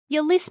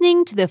You're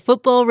listening to the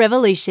Football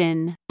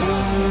Revolution.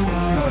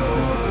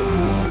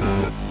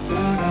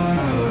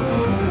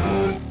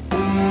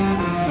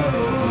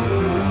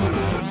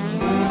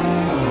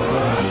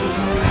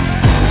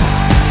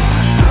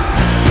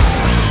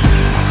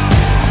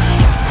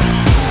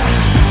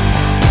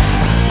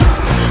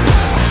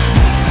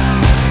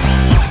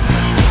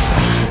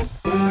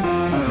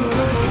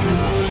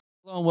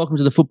 Hello and welcome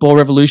to the Football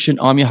Revolution.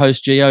 I'm your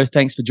host, Gio.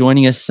 Thanks for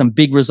joining us. Some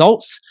big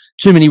results,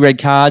 too many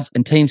red cards,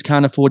 and teams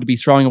can't afford to be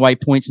throwing away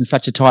points in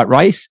such a tight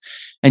race.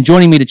 And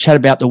joining me to chat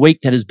about the week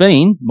that has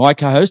been, my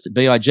co-host at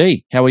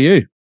BIG. How are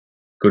you?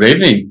 Good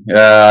evening.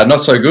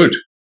 Not so good.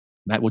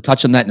 Mate, we'll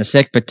touch on that in a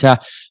sec. But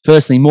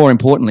firstly, more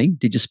importantly,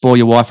 did you spoil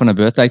your wife on her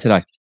birthday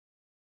today?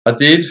 I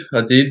did. I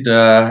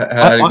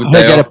heard you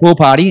had a pool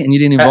party and you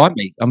didn't invite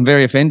me. I'm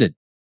very offended.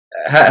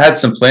 Had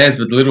some plans,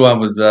 but the little one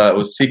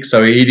was sick,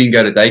 so he didn't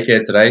go to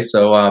daycare today.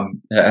 So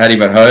had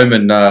him at home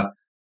and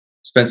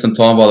spent some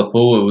time by the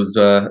pool. It was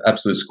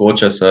absolute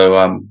scorcher. So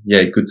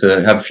good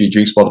to have a few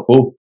drinks by the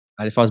pool.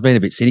 Mate, if I was being a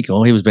bit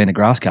cynical, he was being a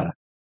grass cutter.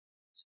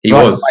 He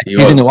was.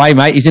 He's in the way,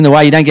 mate. He's in the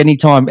way. You don't get any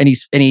time,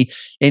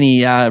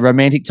 any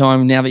romantic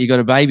time now that you got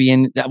a baby.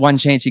 And that one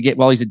chance you get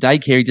while he's at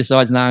daycare, he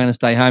decides, I'm going to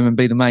stay home and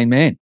be the main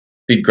man.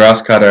 Big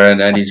grass cutter,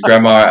 and his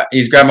grandma.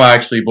 His grandma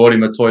actually bought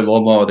him a toy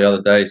lawnmower the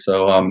other day.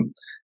 So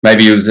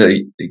maybe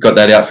he got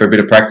that out for a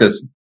bit of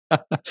practice.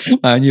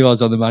 I knew I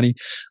was on the money.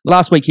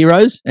 Last week,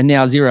 heroes, and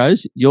now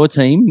zeros. Your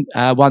team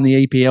won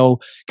the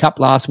EPL Cup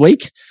last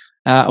week.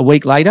 A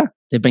week later,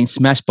 they've been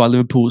smashed by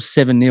Liverpool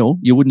 7-0.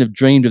 You wouldn't have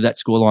dreamed of that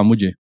scoreline,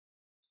 would you?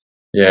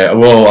 Yeah,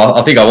 well,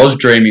 I think I was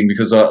dreaming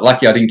because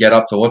lucky I didn't get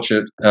up to watch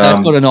it. That's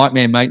not a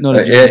nightmare, mate. Not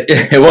a dream.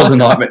 Yeah, it was a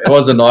nightmare. It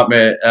was a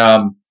nightmare.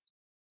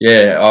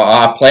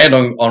 I planned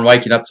on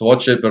waking up to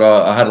watch it, but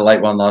I had a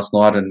late one last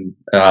night and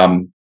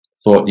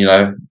thought,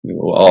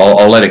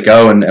 I'll let it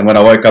go. And when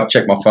I woke up,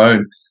 checked my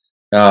phone.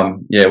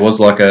 It was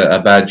like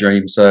a bad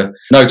dream. So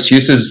no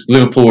excuses.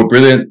 Liverpool were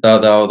brilliant.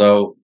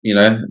 They'll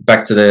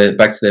back to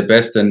their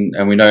best,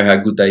 and we know how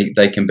good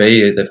they can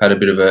be. They've had a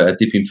bit of a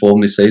dip in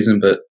form this season,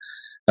 but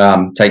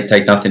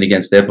take nothing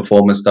against their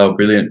performance. They were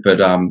brilliant, but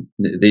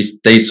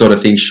these sort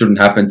of things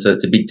shouldn't happen to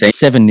big teams.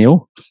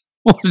 7-0.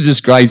 What a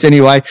disgrace.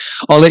 Anyway,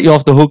 I'll let you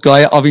off the hook,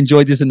 guy. I've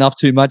enjoyed this enough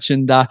too much,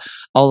 and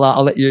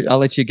I'll let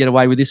you get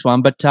away with this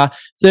one. But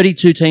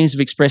 32 teams have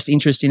expressed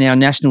interest in our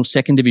national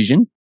second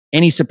division.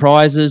 Any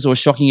surprises or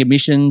shocking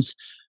admissions?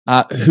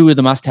 Who are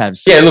the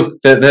must-haves? Yeah, look,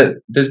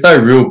 there's no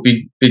real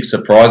big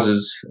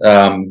surprises.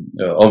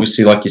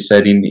 Obviously, like you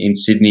said, in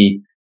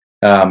Sydney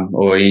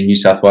or in New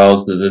South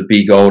Wales, the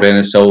big old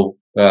NSL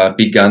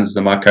big guns,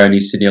 the Marconi,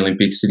 Sydney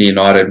Olympics, Sydney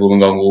United,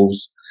 Wollongong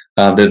Wolves,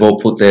 they've all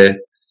put their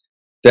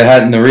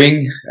hat in the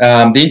ring.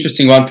 The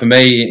interesting one for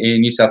me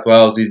in New South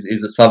Wales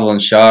is the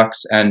Sutherland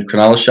Sharks and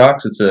Cronulla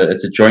Sharks. It's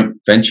a joint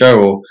venture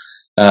or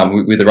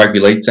with the rugby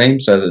league team.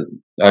 So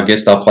I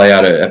guess they'll play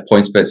out at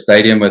PointsBet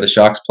Stadium where the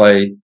Sharks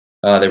play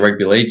their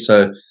rugby league.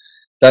 So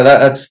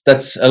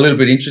that's a little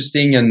bit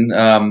interesting. And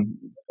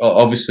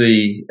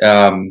obviously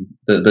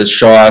the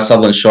Shire,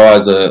 Sutherland Shire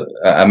is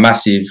a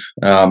massive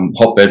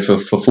hotbed for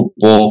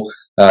football.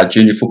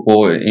 Junior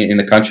football in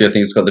the country. I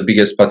think it's got the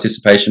biggest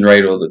participation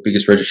rate or the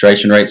biggest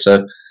registration rate.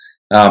 So,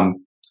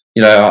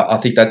 I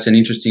think that's an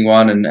interesting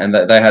one. And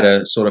they had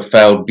a sort of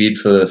failed bid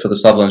for the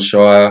Sutherland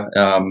Shire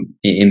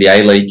in the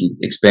A-League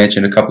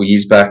expansion a couple of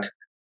years back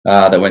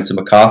that went to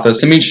Macarthur.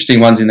 Some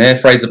interesting ones in there.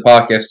 Fraser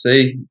Park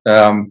FC.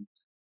 I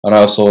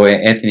know I saw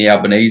Anthony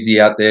Albanese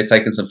out there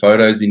taking some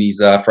photos in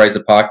his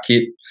Fraser Park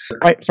kit.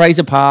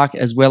 Fraser Park,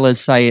 as well as,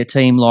 say, a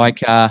team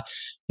like...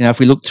 if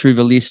we look through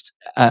the list,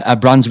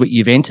 Brunswick,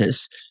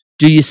 Juventus,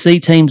 do you see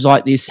teams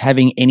like this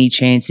having any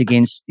chance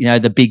against,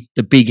 the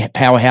big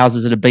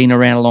powerhouses that have been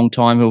around a long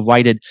time who have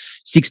waited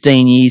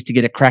 16 years to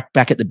get a crack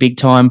back at the big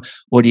time,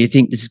 or do you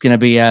think this is going to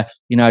be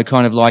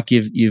kind of like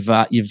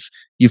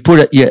you've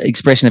put your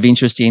expression of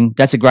interest in?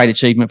 That's a great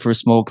achievement for a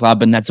small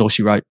club, and that's all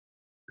she wrote.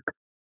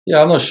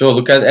 Yeah, I'm not sure.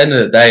 Look, at the end of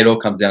the day, it all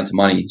comes down to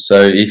money.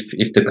 So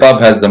if the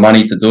club has the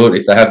money to do it,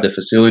 if they have the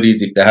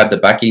facilities, if they have the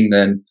backing,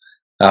 then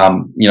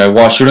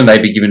why shouldn't they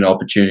be given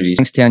opportunities?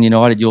 Bankstown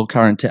United, your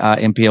current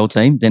NPL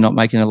team, they're not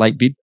making a late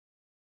bid?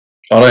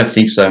 I don't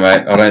think so,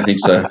 mate. I don't think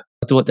so.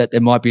 I thought that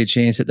there might be a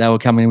chance that they were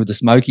coming in with a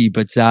smoky,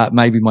 but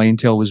maybe my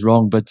intel was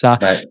wrong. But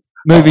mate,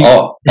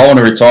 I want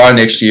to retire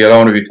next year. I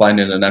don't want to be playing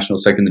in the national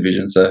second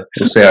division, so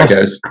we'll see how it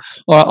goes.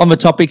 All right, on the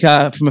topic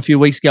from a few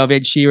weeks ago of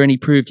Ed Sheeran, he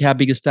proved how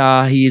big a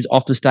star he is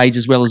off the stage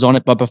as well as on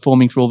it by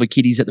performing for all the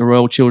kiddies at the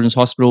Royal Children's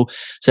Hospital.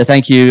 So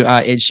thank you,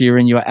 Ed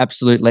Sheeran. You're an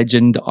absolute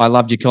legend. I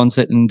loved your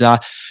concert, and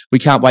we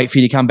can't wait for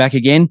you to come back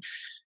again.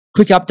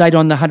 Quick update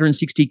on the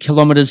 160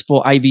 kilometres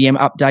for AVM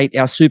update.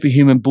 Our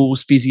superhuman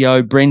Bulls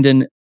physio,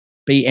 Brendan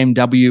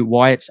BMW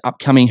Wyatt's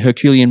upcoming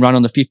Herculean run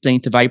on the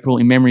 15th of April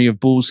in memory of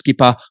Bulls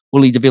skipper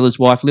Willie de Villa's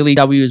wife. Lily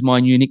W is my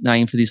new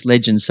nickname for this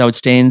legend. So it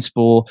stands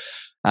for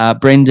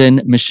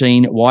Brendan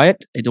Machine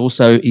Wyatt. It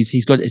also is,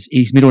 he's got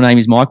his middle name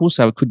is Michael,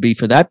 so it could be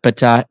for that,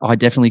 but I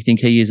definitely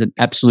think he is an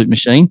absolute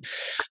machine.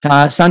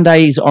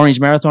 Sunday's Orange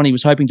Marathon, he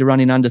was hoping to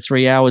run in under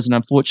 3 hours, and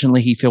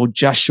unfortunately he fell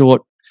just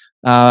short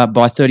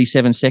by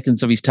 37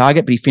 seconds of his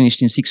target, but he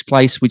finished in 6th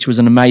place, which was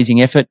an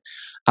amazing effort.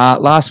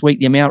 Last week,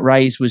 the amount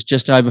raised was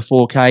just over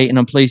 4K, and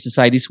I'm pleased to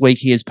say this week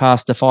he has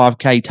passed the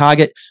 5K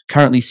target,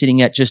 currently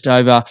sitting at just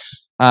over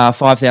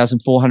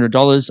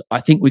 $5,400. I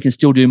think we can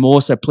still do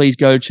more, so please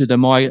go to the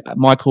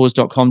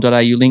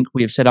mycause.com.au link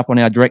we have set up on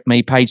our Direct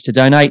Me page to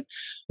donate.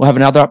 We'll have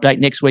another update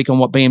next week on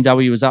what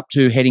BMW is up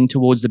to heading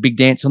towards the big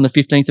dance on the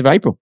 15th of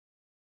April.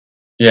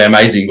 Yeah,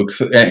 amazing. Look,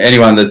 for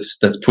anyone that's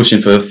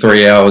pushing for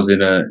 3 hours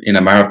in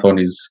a marathon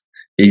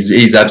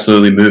he's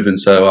absolutely moving.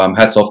 So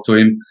hats off to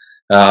him.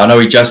 I know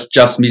he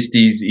just missed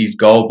his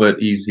goal, but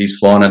he's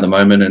flying at the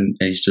moment, and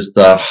he's just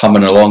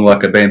humming along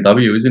like a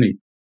BMW, isn't he?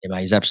 Yeah,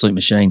 mate, he's an absolute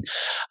machine.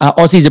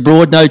 Aussies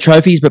abroad, no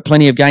trophies, but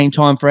plenty of game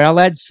time for our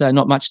lads. So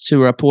not much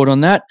to report on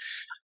that.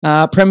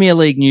 Premier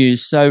League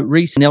news. So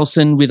Reece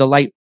Nelson with a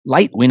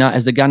late winner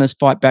as the Gunners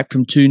fight back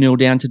from 2-0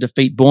 down to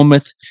defeat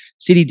Bournemouth.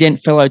 City dent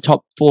fellow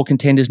top 4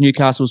 contenders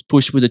Newcastle's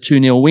push with a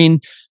 2-0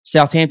 win.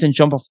 Southampton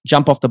jump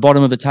off the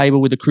bottom of the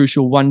table with a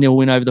crucial 1-0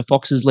 win over the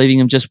Foxes, leaving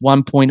them just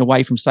 1 point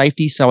away from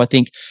safety. So I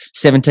think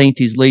 17th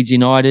is Leeds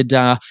United.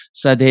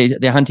 So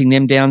they're hunting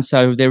them down.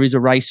 So there is a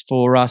race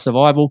for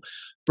survival.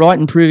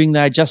 Brighton proving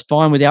they're just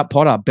fine without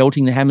Potter,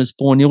 belting the Hammers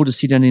 4-0 to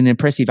sit on an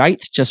impressive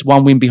 8th, just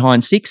 1 win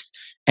behind 6th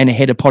and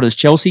ahead of Potter's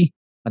Chelsea.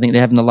 I think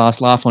they're having the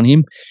last laugh on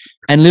him.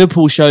 And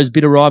Liverpool shows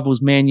bitter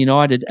rivals Man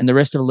United and the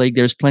rest of the league.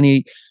 There's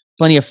plenty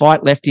of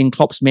fight left in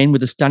Klopp's men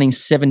with a stunning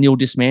 7-0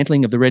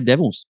 dismantling of the Red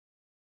Devils.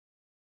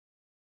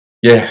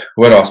 Yeah,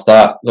 where do I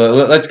start?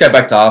 Let's go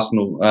back to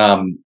Arsenal.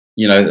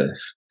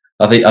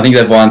 I think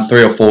they've won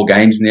 3 or 4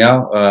 games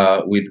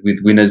now with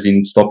winners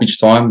in stoppage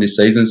time this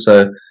season.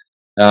 So,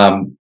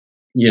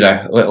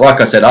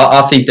 like I said,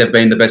 I think they've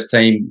been the best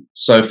team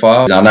so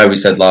far. I know we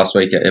said last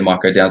week it might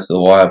go down to the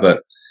wire,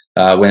 but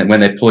when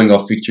they're pulling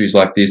off victories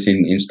like this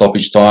in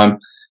stoppage time,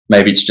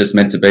 maybe it's just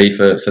meant to be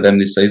for them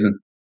this season.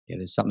 Yeah,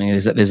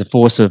 there's a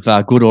force of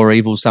good or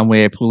evil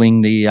somewhere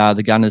pulling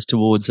the Gunners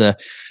towards a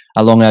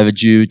long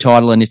overdue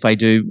title, and if they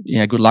do,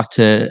 good luck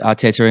to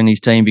Arteta and his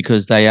team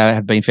because they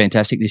have been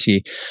fantastic this year.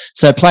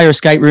 So, player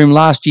escape room.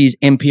 Last year's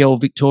MPL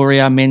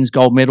Victoria men's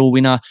gold medal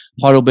winner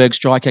Heidelberg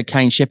striker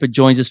Kane Shepherd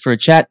joins us for a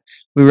chat.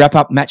 We wrap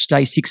up match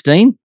day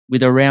 16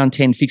 with a round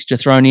 10 fixture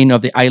thrown in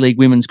of the A-League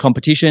women's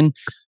competition.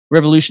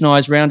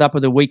 Revolutionised roundup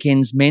of the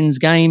weekend's men's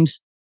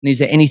games. And is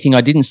there anything I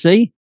didn't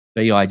see?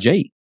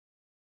 BIG.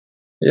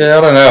 Yeah,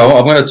 I don't know.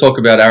 I'm going to talk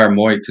about Aaron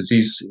Moy because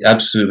he's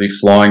absolutely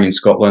flying in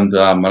Scotland.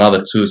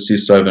 Another 2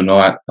 assists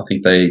overnight. I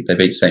think they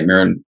beat St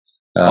Mirren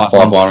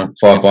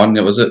 5-1.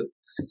 It was it.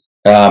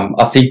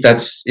 I think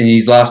that's in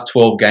his last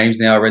 12 games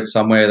now. I read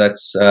somewhere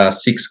that's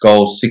 6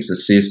 goals, 6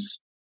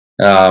 assists.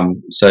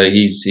 So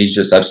he's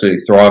just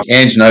absolutely thriving.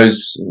 Ange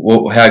knows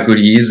how good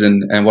he is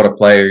and what a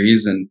player he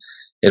is, and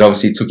it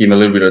obviously took him a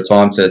little bit of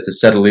time to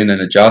settle in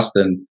and adjust.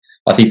 And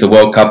I think the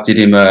World Cup did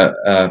him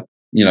a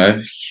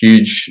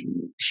huge.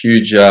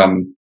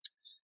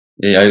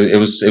 It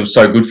was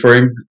so good for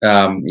him.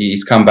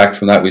 He's come back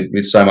from that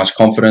with so much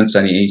confidence,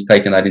 and he's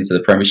taken that into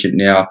the Premiership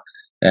now.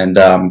 And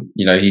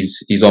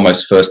he's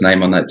almost first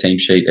name on that team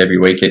sheet every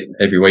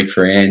week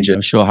for Ange.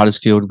 I'm sure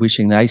Huddersfield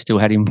wishing they still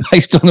had him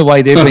based on the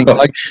way they've been.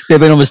 They've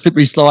been on a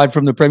slippery slide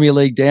from the Premier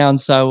League down,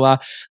 so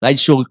they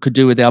sure could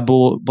do with our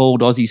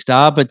bald Aussie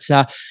star. But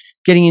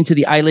getting into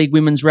the A-League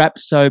women's wrap,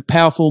 so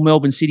powerful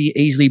Melbourne City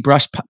easily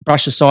brush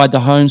aside the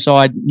home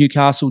side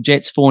Newcastle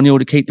Jets 4-0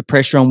 to keep the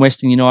pressure on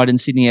Western United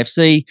and Sydney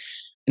FC.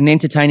 An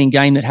entertaining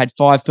game that had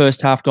 5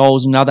 first-half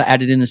goals, another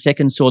added in the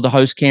second, saw the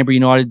host Canberra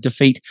United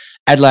defeat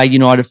Adelaide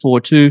United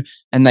 4-2,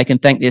 and they can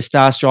thank their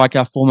star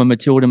striker, former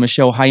Matilda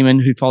Michelle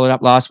Heyman, who followed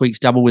up last week's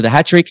double with a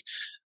hat-trick.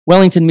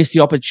 Wellington missed the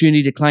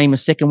opportunity to claim a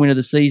second win of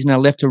the season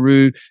and left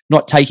Aru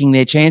not taking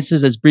their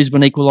chances as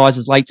Brisbane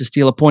equalises late to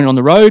steal a point on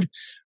the road.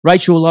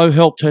 Rachel Lowe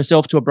helped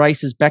herself to a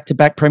brace as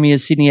back-to-back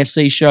premiers Sydney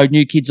FC showed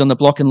new kids on the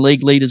block and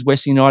league leaders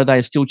Western United they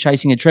are still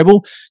chasing a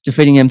treble,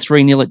 defeating them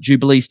 3-0 at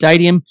Jubilee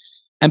Stadium.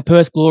 And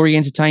Perth Glory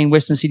entertained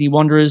Western Sydney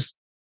Wanderers,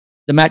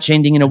 the match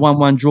ending in a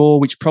 1-1 draw,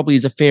 which probably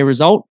is a fair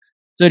result.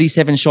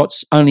 37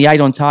 shots, only 8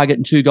 on target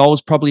and 2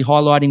 goals, probably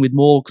highlighting with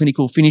more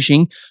clinical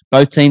finishing.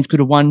 Both teams could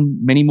have won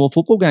many more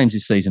football games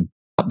this season.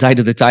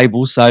 Updated the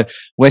table. So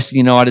Western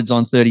United's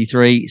on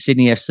 33,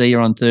 Sydney FC are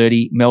on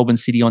 30, Melbourne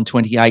City on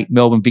 28,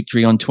 Melbourne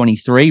Victory on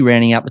 23,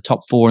 rounding out the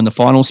top 4 in the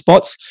final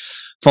spots,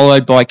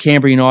 followed by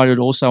Canberra United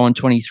also on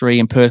 23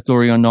 and Perth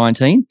Glory on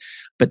 19.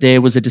 But there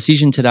was a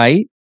decision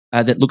today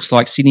that looks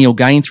like Sydney will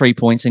gain 3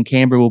 points and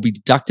Canberra will be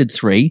deducted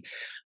 3.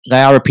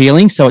 They are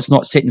appealing, so it's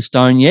not set in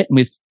stone yet. And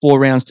with 4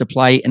 rounds to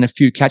play and a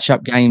few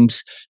catch-up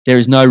games, there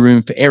is no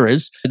room for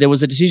errors. There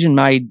was a decision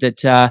made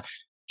that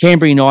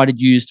Canberra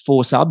United used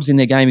 4 subs in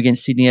their game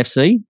against Sydney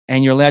FC,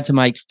 and you're allowed to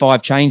make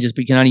 5 changes,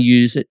 but you can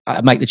only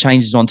make the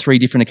changes on 3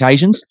 different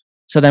occasions.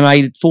 So they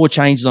made 4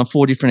 changes on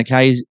 4 different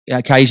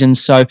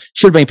occasions. So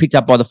should have been picked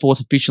up by the 4th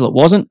official. It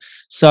wasn't.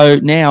 So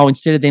now,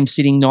 instead of them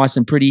sitting nice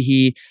and pretty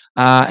here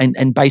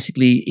and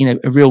basically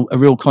a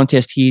real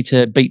contest here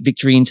to beat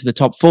Victory into the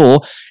top 4,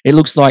 it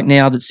looks like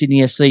now that Sydney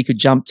FC could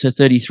jump to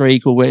 33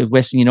 equal with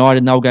Western United,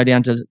 and they'll go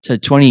down to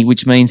 20,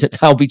 which means that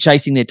they'll be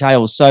chasing their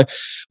tails. So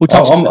we'll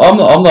touch. I'm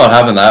not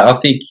having that. I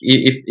think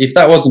if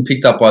that wasn't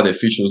picked up by the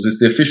officials, it's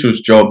the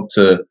officials' job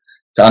to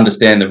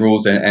understand the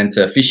rules and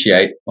to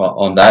officiate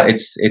on that.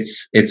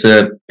 It's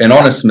an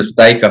honest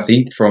mistake, I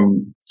think,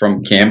 from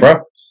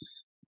Canberra,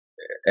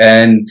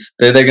 and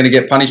they're going to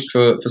get punished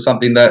for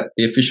something that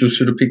the officials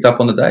should have picked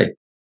up on the day.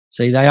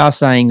 See, they are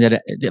saying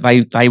that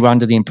they were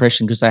under the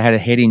impression, because they had a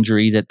head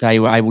injury, that they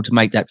were able to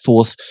make that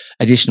 4th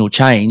additional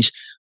change.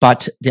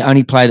 But the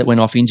only player that went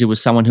off injured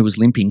was someone who was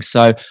limping.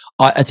 So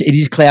it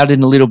is clouded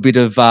in a little bit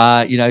of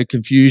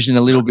confusion,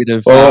 a little bit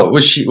of. Well,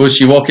 was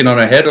she walking on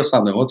her head or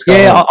something? What's going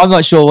on? Yeah, I'm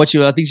not sure what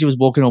I think she was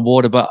walking on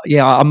water, but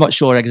yeah, I'm not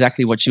sure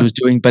exactly what she was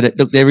doing. But it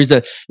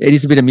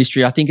is a bit of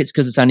mystery. I think it's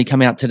because it's only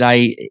come out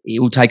today.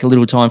 It will take a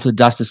little time for the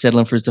dust to settle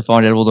and for us to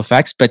find out all the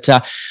facts. But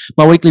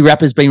my weekly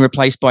wrap has been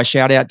replaced by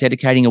Shout Out,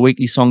 dedicating a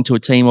weekly song to a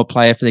team or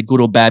player for their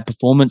good or bad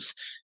performance.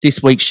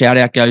 This week's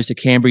shout-out goes to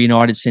Canberra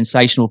United's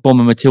sensational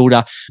former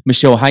Matilda,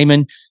 Michelle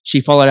Heyman.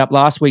 She followed up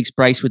last week's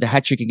brace with a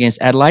hat-trick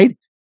against Adelaide,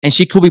 and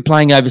she could be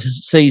playing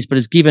overseas, but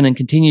has given and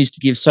continues to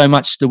give so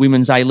much to the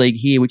Women's A-League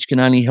here, which can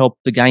only help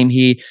the game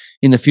here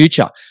in the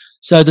future.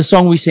 So the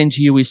song we send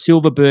to you is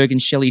Silverberg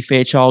and Shelley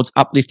Fairchild's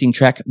uplifting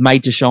track,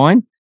 Made to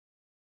Shine.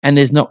 And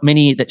there's not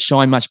many that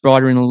shine much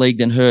brighter in the league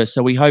than her,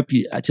 so we hope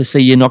to see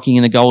you knocking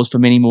in the goals for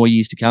many more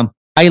years to come.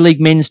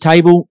 A-League men's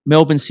table,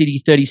 Melbourne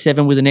City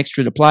 37 with an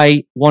extra to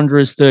play,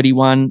 Wanderers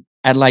 31,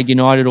 Adelaide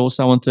United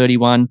also on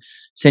 31,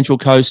 Central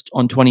Coast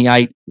on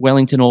 28,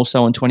 Wellington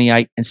also on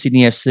 28, and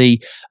Sydney FC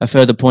a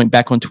further point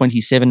back on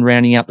 27,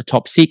 rounding out the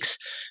top 6.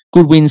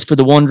 Good wins for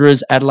the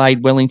Wanderers.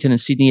 Adelaide, Wellington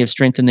and Sydney have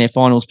strengthened their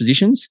finals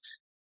positions.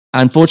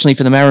 Unfortunately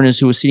for the Mariners,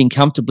 who were sitting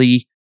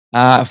comfortably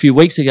a few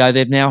weeks ago,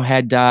 they've now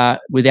had,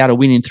 without a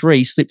win in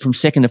 3, slipped from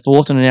 2nd to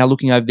 4th and are now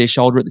looking over their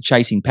shoulder at the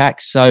chasing pack.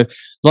 So a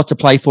lot to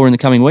play for in the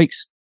coming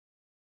weeks.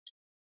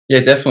 Yeah,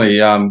 definitely.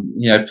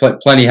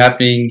 Plenty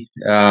happening.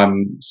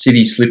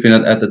 City slipping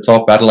at the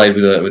top. Adelaide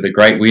with a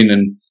great win,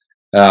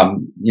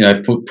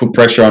 and put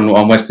pressure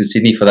on Western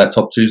Sydney for that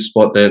top 2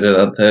 spot.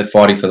 They're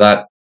fighting for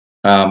that.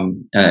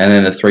 And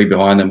then the 3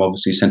 behind them,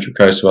 obviously Central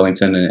Coast,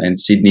 Wellington, and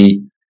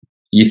Sydney.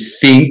 You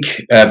think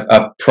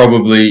are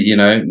probably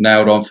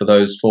nailed on for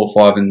those 4,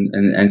 5,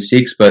 and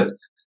 6, but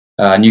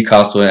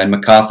Newcastle and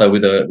MacArthur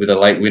with a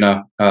late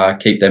winner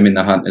keep them in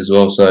the hunt as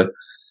well. So.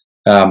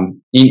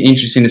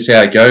 Interesting to see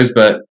how it goes,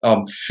 but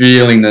I'm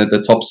feeling that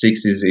the top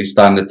 6 is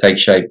starting to take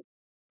shape.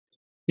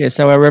 Yeah,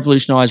 so our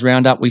Revolutionised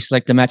Roundup, we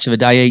select a match of a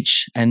day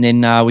each, and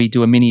then we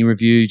do a mini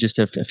review, just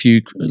a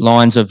few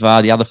lines of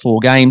the other 4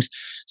 games.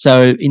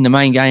 So in the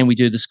main game, we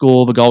do the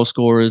score, the goal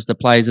scorers, the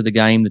players of the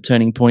game, the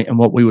turning point, and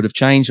what we would have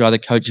changed, either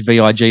Coach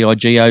VIG or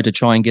Geo, to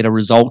try and get a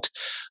result,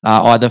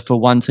 either for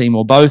one team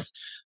or both,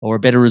 or a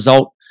better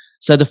result.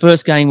 So the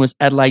first game was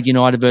Adelaide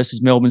United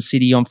versus Melbourne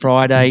City on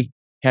Friday.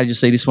 How did you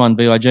see this one,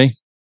 VIG?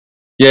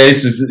 Yeah,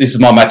 this is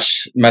my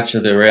match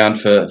of the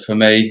round for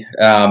me.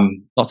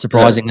 Not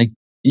surprisingly.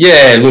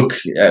 Yeah, look,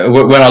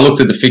 when I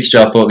looked at the fixture,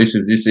 I thought this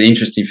is an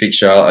interesting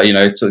fixture.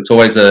 It's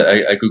always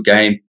a good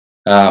game.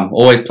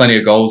 Always plenty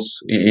of goals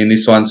in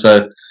this one.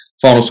 So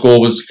final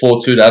score was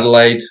 4-2 to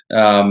Adelaide.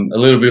 A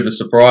little bit of a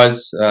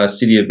surprise.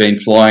 City have been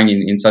flying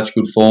in such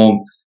good form.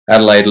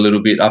 Adelaide a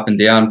little bit up and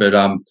down, but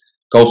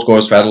goal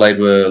scorers for Adelaide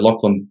were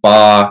Lachlan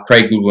Barr,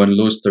 Craig Goodwin,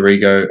 Luis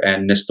Dorigo,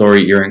 and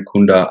Nestori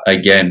Irankunda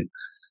again.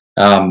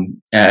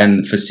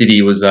 And for City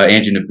it was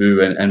Andrew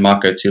Nabu and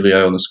Marco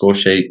Tilio on the score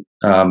sheet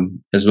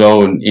as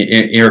well. And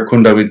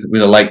Irankunda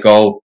with a late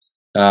goal.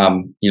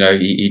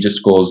 He just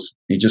scores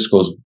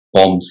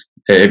bombs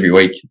every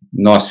week.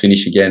 Nice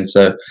finish again.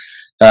 So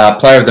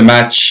player of the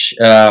match.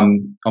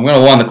 I'm going to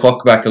wind the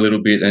clock back a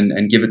little bit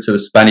and give it to the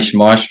Spanish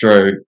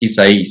maestro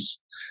Isais.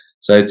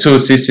 So 2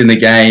 assists in the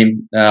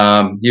game.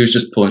 He was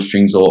just pulling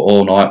strings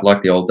all night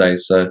like the old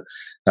days. So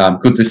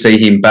good to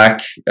see him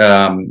back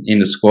in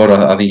the squad.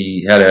 I think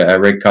he had a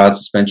red card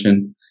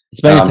suspension. It's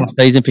been a tough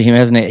season for him,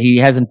 hasn't it? He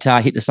hasn't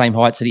hit the same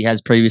heights that he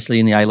has previously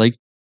in the A-League.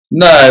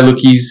 No, look,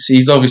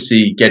 he's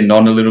obviously getting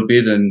on a little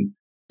bit, and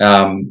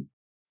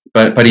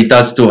but he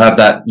does still have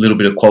that little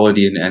bit of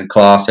quality and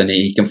class, and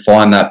he can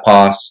find that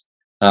pass.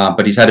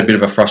 But he's had a bit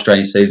of a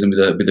frustrating season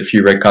with a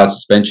few red card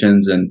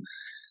suspensions, and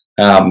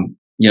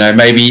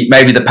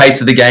maybe the pace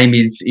of the game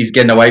is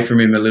getting away from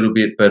him a little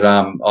bit. But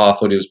I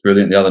thought he was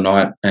brilliant the other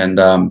night, and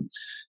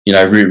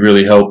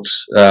really helped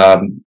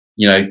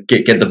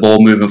get the ball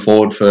moving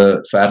forward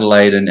for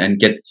Adelaide and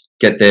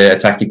get their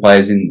attacking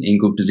players in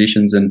good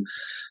positions and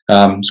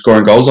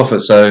scoring goals off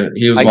it. So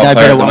he was my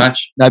player of the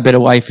match. No better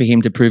way for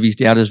him to prove his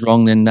doubters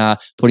wrong than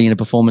putting in a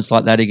performance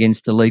like that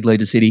against the league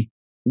leader City.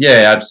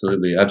 Yeah,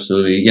 absolutely.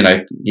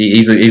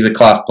 He's a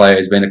class player.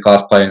 He's been a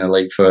class player in the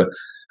league for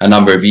a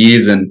number of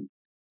years, and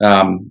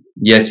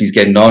Yes, he's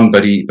getting on,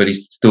 but he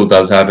still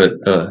does have it.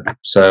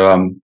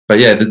 But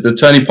yeah, the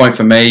turning point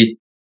for me,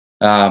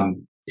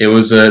 there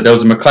was a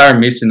McLaren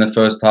miss in the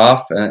first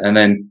half, and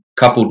then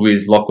coupled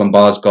with Lachlan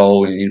Barr's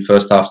goal in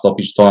first half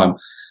stoppage time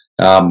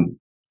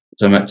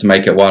to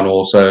make it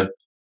 1-1. So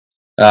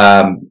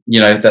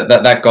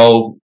that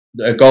goal.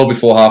 A goal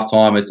before half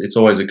time, it's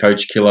always a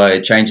coach killer.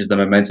 It changes the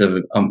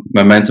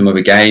momentum of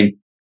a game.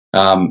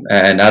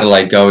 And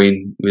Adelaide go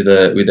in with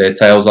their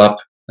tails up.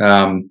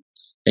 And,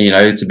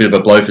 it's a bit of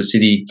a blow for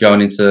City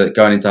going into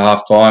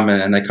half time,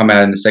 and they come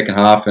out in the second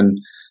half, and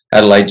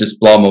Adelaide just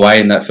blow them away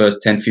in that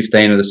first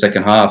 10-15 of the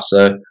second half.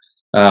 So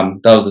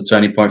that was a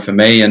turning point for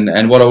me.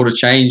 And what I would have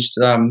changed,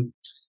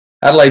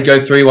 Adelaide go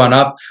 3-1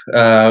 up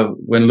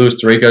when Luis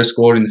D'Arrigo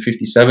scored in the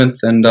 57th,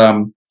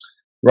 and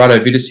Rado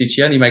Vidicic,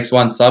 he only makes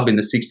one sub in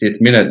the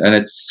 60th minute, and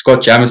it's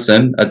Scott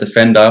Jamieson, a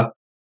defender,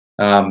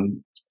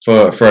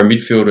 for a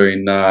midfielder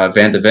in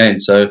Van der Ven.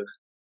 So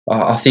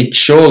I think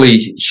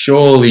surely,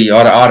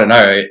 I don't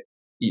know.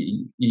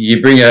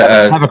 You bring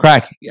have a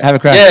crack. Yeah.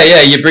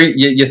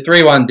 You're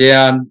 3-1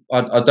 down.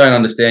 I don't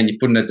understand. You're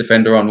putting a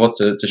defender on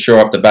to shore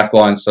up the back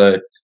line so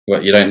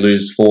you don't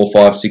lose 4-5,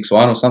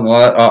 6-1 or something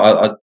like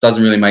that. It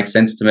doesn't really make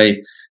sense to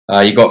me.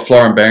 You got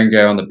Florent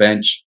Berenguer on the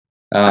bench.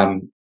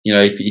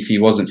 If he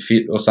wasn't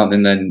fit or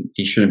something, then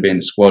he shouldn't be in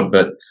the squad.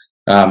 But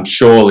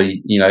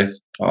surely,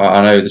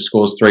 I know the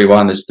score's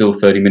 3-1. There's still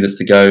 30 minutes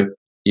to go.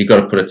 You've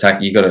got to put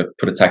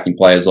attacking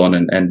players on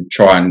and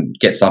try and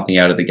get something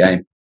out of the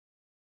game.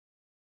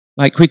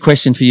 Mate, quick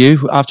question for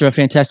you. After a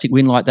fantastic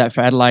win like that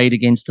for Adelaide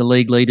against the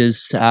league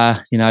leaders,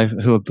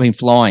 who have been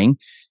flying,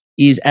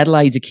 is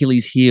Adelaide's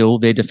Achilles heel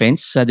their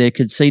defence? So they've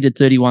conceded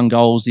 31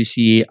 goals this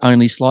year,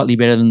 only slightly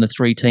better than the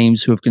three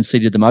teams who have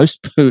conceded the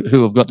most,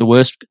 who have got the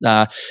worst,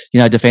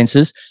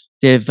 defences.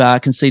 They've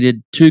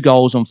conceded 2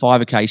 goals on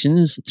 5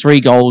 occasions, 3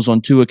 goals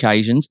on 2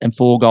 occasions, and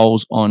 4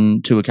 goals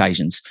on 2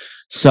 occasions.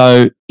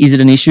 So is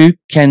it an issue?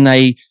 Can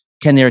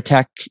their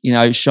attack,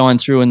 shine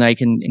through and they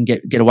can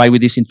get away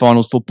with this in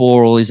finals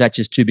football, or is that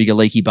just too big a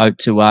leaky boat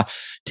to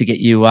get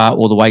you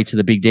all the way to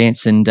the big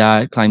dance and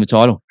claim the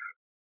title?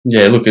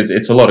 Yeah, look,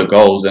 it's a lot of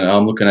goals, and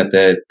I'm looking at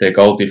their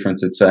goal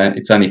difference. It's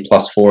only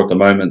 +4 at the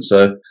moment.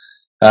 So,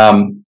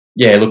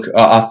 look,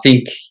 I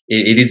think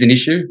it is an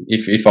issue.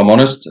 If I'm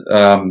honest,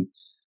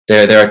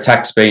 their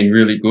attack's been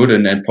really good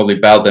and probably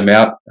bailed them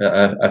out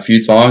a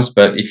few times.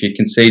 But if you're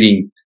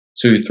conceding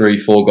 2, 3,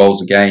 4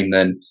 goals a game,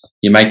 then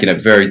you're making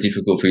it very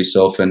difficult for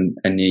yourself, and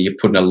you're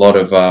putting a lot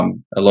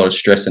of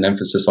stress and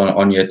emphasis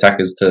on your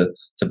attackers to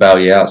bail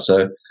you out.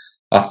 So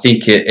I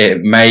think it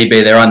may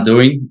be their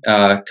undoing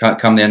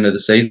come the end of the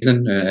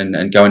season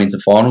and going into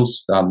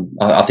finals.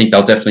 I think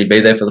they'll definitely be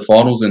there for the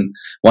finals, and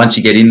once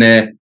you get in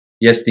there,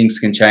 yes, things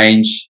can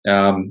change,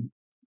 and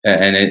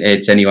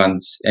it's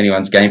anyone's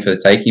game for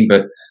the taking.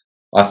 But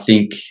I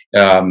think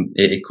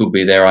it could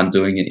be their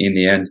undoing in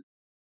the end.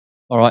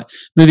 All right,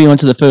 moving on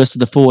to the first of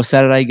the 4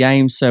 Saturday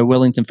games. So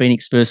Wellington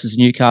Phoenix versus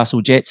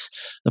Newcastle Jets.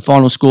 The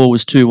final score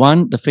was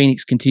 2-1. The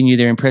Phoenix continue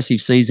their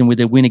impressive season with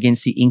a win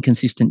against the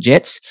inconsistent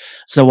Jets.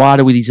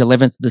 Zawada with his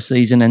 11th of the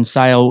season, and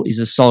Sale is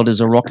as solid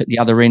as a rock at the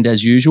other end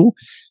as usual,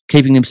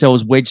 keeping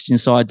themselves wedged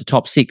inside the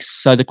top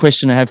 6. So the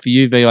question I have for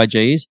you,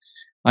 VIG, is,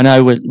 I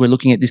know we're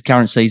looking at this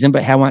current season,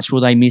 but how much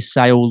will they miss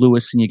Sale,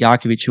 Lewis and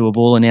Ugarkovic, who have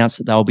all announced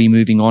that they'll be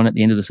moving on at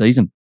the end of the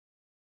season?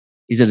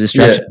 Is it a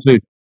distraction too?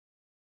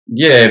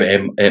 Yeah,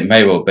 it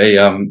may well be.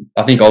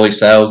 I think Ollie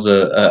Sale's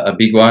a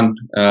big one.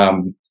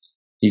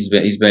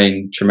 He's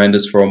been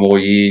tremendous for them all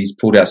year. He's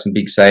pulled out some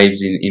big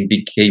saves in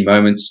big key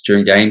moments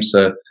during games.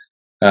 So,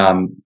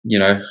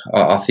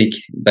 I think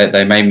that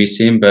they may miss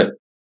him, but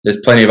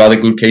there's plenty of other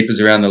good keepers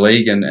around the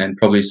league, and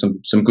probably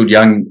some good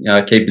young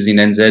keepers in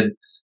NZ.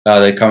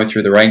 They're coming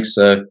through the ranks.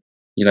 So,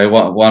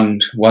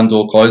 one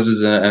door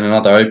closes and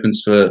another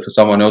opens for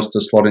someone else to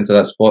slot into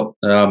that spot.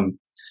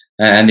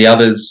 And the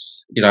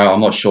others,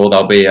 I'm not sure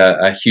they'll be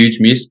a huge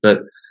miss, but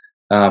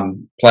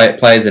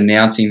players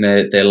announcing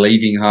they're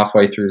leaving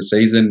halfway through the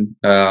season,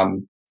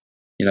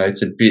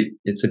 it's a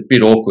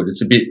bit awkward.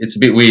 It's a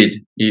bit weird,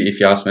 if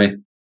you ask me.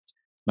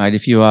 Mate,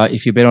 if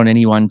you bet on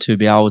anyone to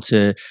be able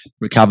to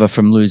recover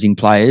from losing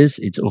players,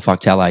 it's Ufuk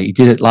Talay. He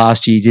did it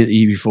last year, he did it the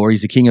year before.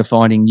 He's the king of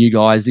finding new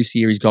guys. This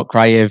year he's got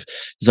Kraev,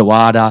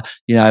 Zawada,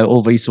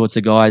 all these sorts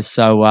of guys.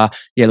 So,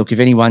 look, if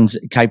anyone's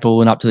capable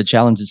and up to the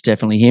challenge, it's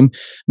definitely him.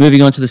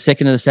 Moving on to the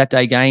second of the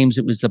Saturday games,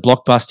 it was the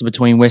blockbuster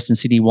between Western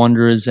Sydney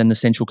Wanderers and the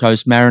Central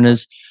Coast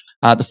Mariners.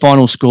 The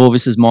final score,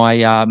 this is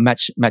my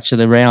match of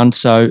the round.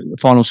 So the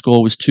final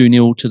score was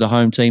 2-0 to the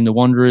home team, the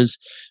Wanderers.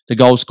 The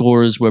goal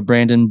scorers were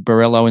Brandon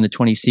Borrello in the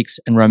 26th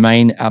and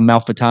Romain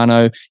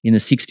Malfitano in the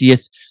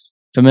 60th.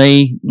 For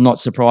me, not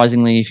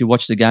surprisingly, if you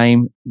watch the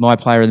game, my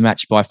player of the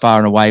match by far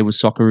and away was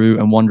Socceroo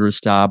and Wanderers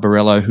star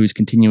Borrello, who's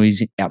continuing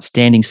his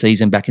outstanding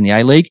season back in the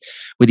A-League.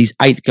 With his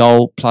 8th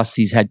goal, plus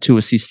he's had 2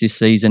 assists this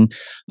season.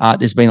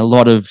 There's been a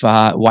lot of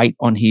weight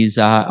on his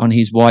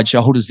wide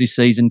shoulders this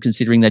season,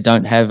 considering they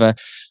don't have a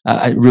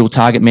real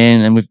target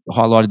man, and we've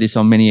highlighted this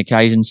on many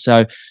occasions.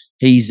 So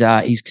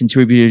he's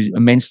contributed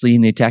immensely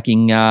in the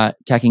attacking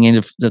end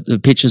of the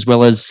pitch, as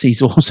well as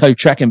he's also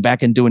tracking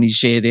back and doing his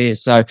share there.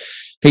 So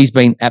he's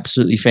been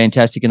absolutely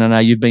fantastic, and I know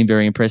you've been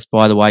very impressed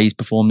by the way he's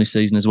performed this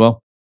season as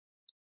well.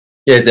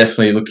 Yeah,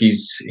 definitely. Look,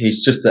 he's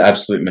just an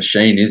absolute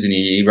machine, isn't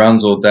he? He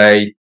runs all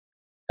day.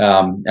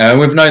 And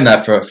we've known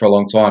that for a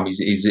long time.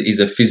 He's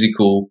a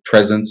physical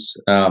presence,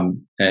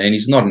 and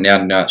he's not an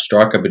out and out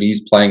striker, but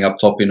he's playing up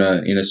top in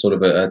a sort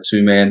of a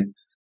 2-man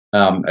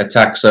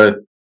attack. So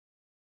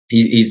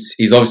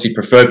he's obviously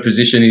preferred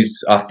position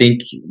is, I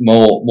think,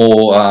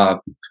 more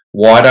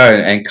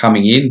wider and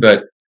coming in,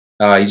 but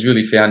he's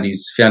really found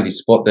his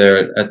spot there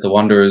at the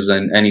Wanderers,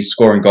 and he's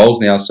scoring goals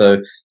now. So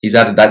he's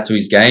added that to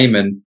his game,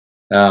 and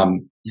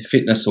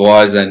fitness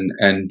wise and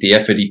the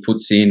effort he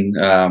puts in,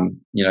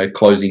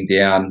 closing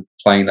down,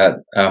 playing that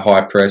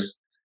high press.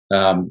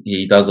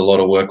 He does a lot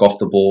of work off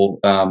the ball,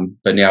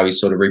 but now he's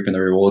sort of reaping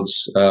the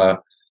rewards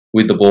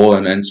with the ball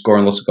and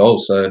scoring lots of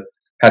goals. So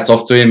hats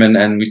off to him,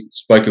 and we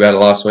spoke about it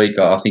last week.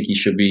 I think he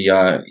should be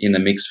in the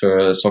mix for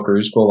a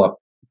Socceroos call-up.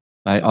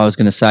 I was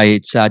going to say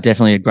it's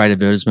definitely a great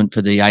advertisement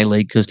for the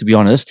A-League because, to be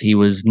honest, he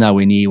was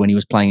nowhere near when he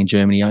was playing in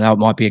Germany. I know it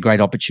might be a great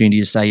opportunity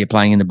to say you're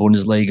playing in the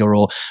Bundesliga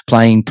or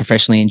playing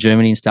professionally in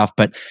Germany and stuff,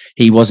 but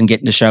he wasn't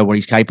getting to show what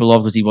he's capable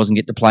of because he wasn't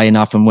getting to play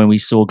enough. And when we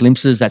saw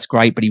glimpses, that's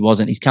great, but he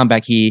wasn't. He's come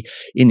back here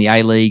in the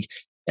A-League.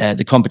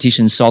 The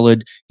competition's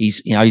solid.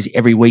 He's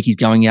every week he's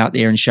going out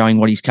there and showing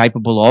what he's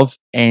capable of,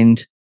 and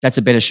that's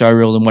a better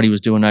showreel than what he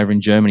was doing over in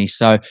Germany.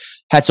 So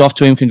hats off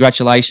to him.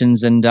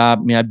 Congratulations. And,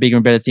 bigger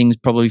and better things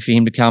probably for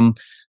him to come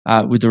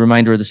with the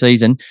remainder of the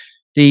season.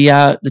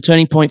 The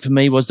turning point for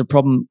me was the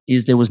problem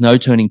is there was no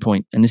turning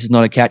point. And this is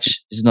not a catch.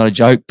 This is not a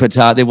joke, but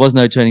there was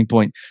no turning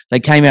point. They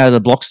came out of the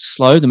blocks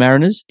slow, the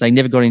Mariners. They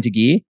never got into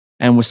gear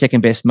and were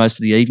second best most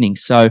of the evening.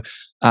 So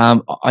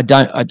I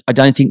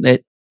don't think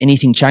that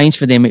anything changed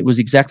for them. It was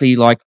exactly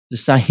like the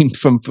same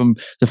from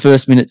the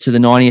first minute to the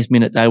 90th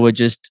minute. They were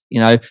just,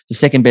 the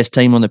second best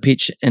team on the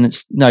pitch, and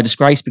it's no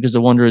disgrace because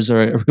the Wanderers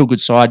are a real good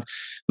side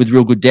with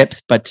real good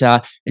depth, but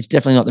it's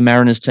definitely not the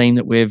Mariners team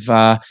that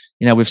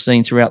we've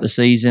seen throughout the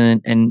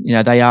season, and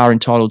they are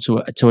entitled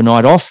to a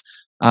night off.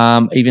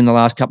 Even the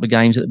last couple of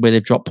games where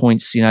they've dropped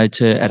points,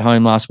 at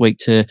home last week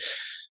to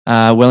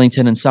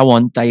Wellington and so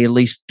on, they at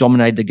least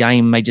dominated the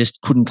game. They just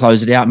couldn't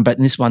close it out, but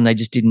in this one they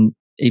just didn't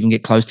even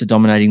get close to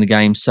dominating the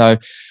game. So,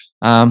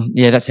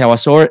 that's how I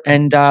saw it.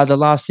 And the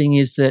last thing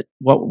is that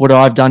what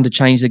I've done to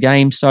change the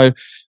game. So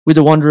with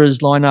the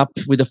Wanderers line up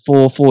with a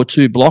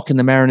 4-4-2 block and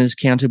the Mariners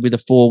countered with a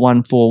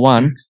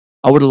 4-1-4-1,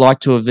 I would have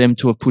liked to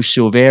have pushed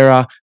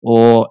Silveira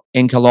or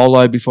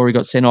Nkalolo before he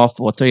got sent off,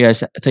 or Theo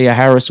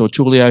Harris or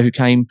Tulio, who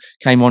came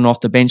on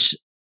off the bench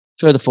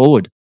further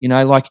forward.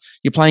 Like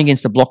you're playing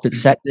against a block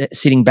that's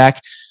sitting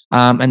back.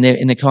 And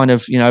they're kind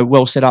of,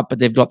 well set up, but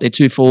they've got their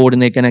 2 forward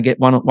and they're going to get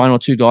one or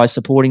two guys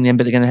supporting them,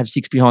 but they're going to have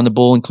 6 behind the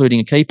ball, including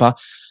a keeper.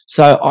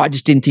 So I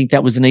just didn't think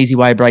that was an easy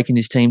way of breaking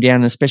this team down,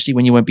 and especially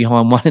when you went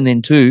behind 1 and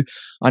then 2.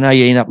 I know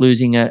you end up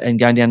losing and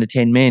going down to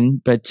 10 men,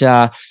 but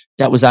that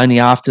was only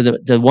after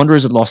the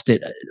Wanderers had lost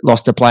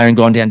a player and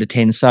gone down to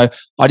 10. So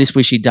I just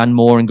wish he'd done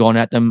more and gone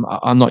at them.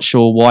 I'm not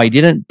sure why he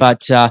didn't,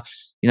 but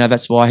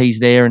that's why he's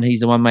there and he's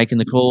the one making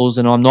the calls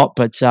and I'm not.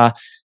 But I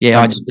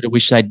just would have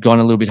wished they'd gone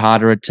a little bit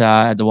harder at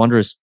the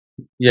Wanderers.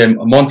 Yeah,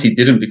 Monty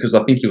didn't because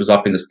I think he was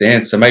up in the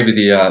stands. So maybe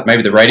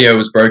the radio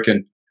was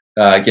broken.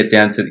 Getting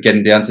down to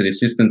the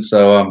assistants.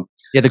 So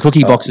the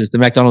cookie boxes, the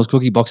McDonald's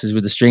cookie boxes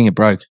with the string, it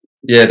broke.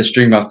 Yeah, the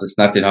string must have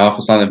snapped in half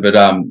or something. But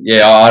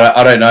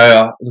I don't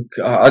know.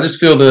 I just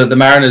feel the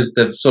Mariners,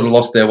 they've sort of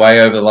lost their way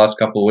over the last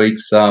couple of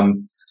weeks. A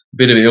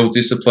bit of ill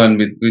discipline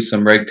with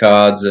some red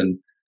cards, and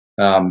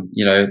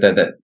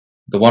that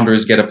the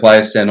Wanderers get a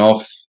player sent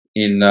off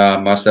in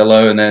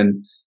Marcelo, and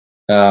then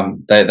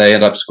they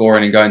end up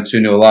scoring and going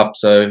 2-0 up.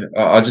 So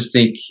I just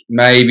think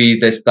maybe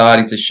they're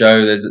starting to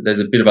show there's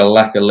a bit of a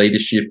lack of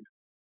leadership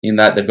in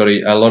that. They've got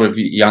a lot of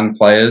young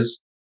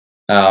players.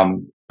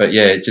 But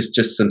yeah, just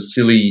some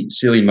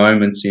silly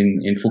moments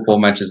in football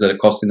matches that are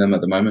costing them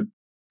at the moment.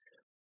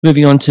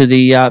 Moving on to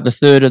the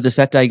third of the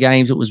Saturday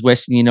games, it was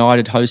Western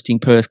United hosting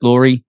Perth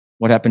Glory.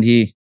 What happened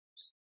here?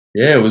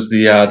 Yeah, it was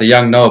the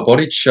young Noah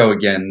Bodic show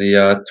again.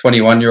 The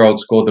 21-year-old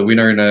scored the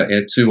winner in a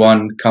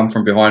 2-1 come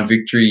from behind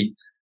victory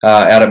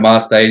out at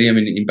Mars Stadium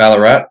in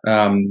Ballarat.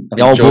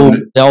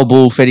 The old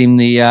bull fed him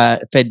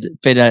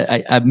fed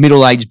a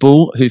middle-aged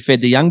bull who fed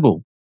the young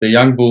bull. The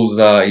young bull's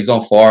he's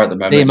on fire at the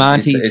moment.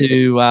 Diamante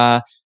to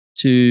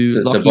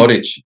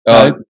Bodic.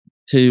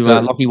 To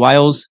Lockie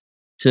Wales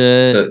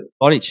to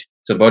Bodic.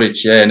 To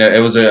Bodic, yeah. No,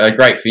 it was a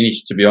great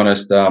finish, to be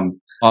honest.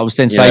 It was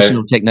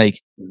sensational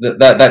technique.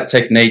 That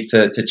technique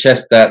to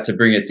chest that, to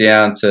bring it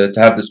down, to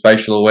have the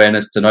spatial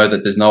awareness, to know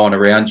that there's no one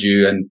around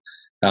you, and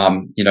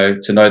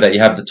to know that you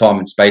have the time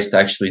and space to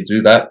actually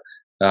do that.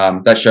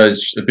 That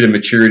shows a bit of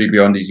maturity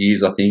beyond his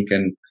years, I think.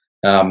 And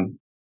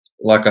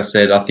like I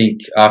said, I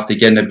think after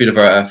getting a bit of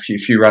a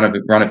few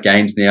run of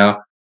games now,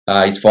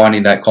 he's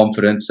finding that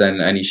confidence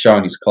and he's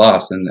showing his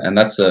class. And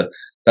that's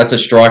a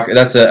striker.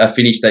 That's a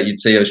finish that you'd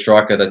see a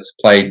striker that's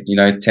played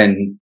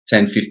 10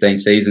 10, 15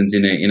 seasons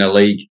in a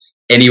league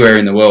anywhere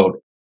in the world.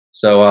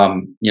 So,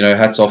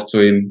 hats off to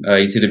him.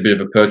 He's hit a bit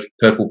of a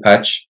purple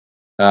patch.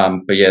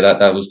 But yeah,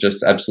 that was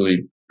just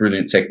absolutely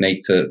brilliant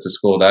technique to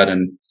score that.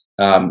 And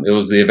it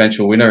was the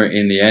eventual winner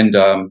in the end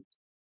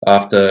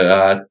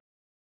after,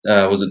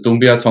 was it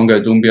Doumbia?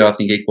 Tongo Doumbia, I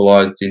think,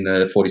 equalised in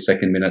the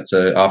 42nd minute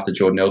after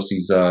Jordan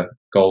Elsie's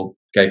goal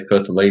gave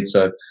Perth the lead.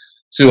 So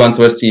 2-1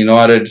 to Western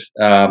United.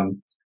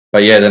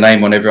 But yeah, the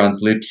name on everyone's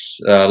lips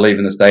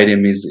leaving the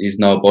stadium is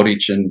Noah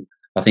Bodic. And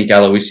I think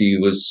Aloisi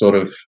was sort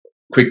of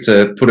quick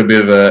to put a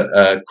bit of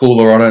a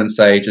cooler on it and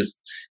say,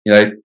 just,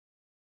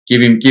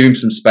 give him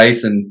some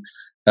space and,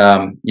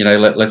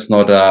 let's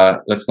not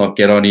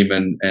get on him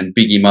and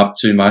big him up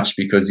too much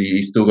because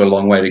he's still got a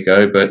long way to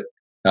go, but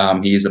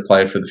he is a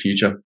player for the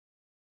future.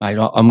 Mate,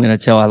 I'm going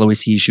to tell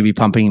Aloisi you should be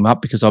pumping him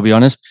up because I'll be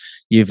honest,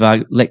 you've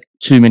let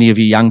too many of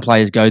your young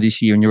players go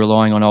this year and you're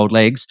relying on old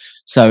legs.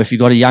 So if you've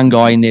got a young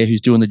guy in there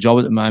who's doing the job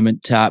at the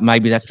moment,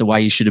 maybe that's the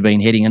way you should have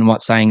been heading. And I'm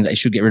not saying they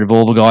should get rid of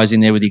all the guys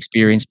in there with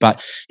experience,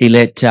 but he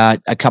let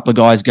a couple of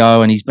guys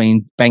go and he's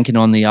been banking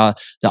on the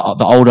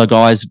older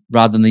guys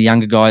rather than the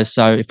younger guys.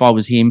 So if I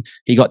was him,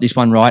 he got this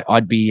one right,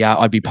 I'd be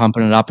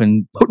pumping it up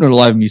and putting it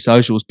all over my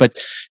socials. But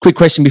quick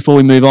question before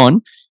we move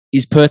on.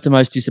 Is Perth the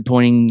most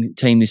disappointing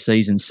team this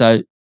season?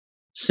 So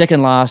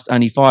second last,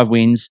 only 5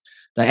 wins.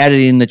 They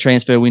added in the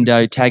transfer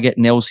window Taggart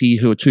and Elsey,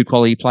 who are 2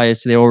 quality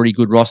players to their already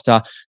good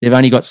roster. They've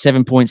only got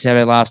 7 points out of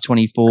their last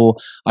 24.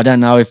 I don't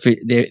know if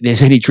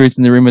there's any truth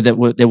in the rumour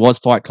that there was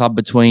Fight Club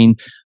between,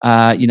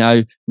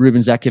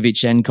 Ruben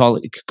Zakovic and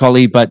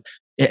Collie, but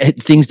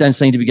things don't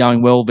seem to be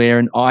going well there.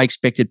 And I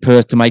expected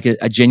Perth to make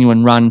a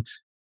genuine run,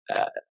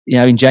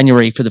 in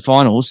January for the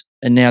finals,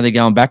 and now they're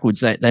going backwards.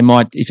 They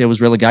might, if there was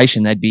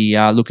relegation, they'd be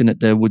looking at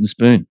the wooden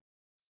spoon.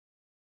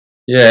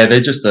 Yeah, they're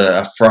just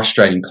a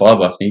frustrating club,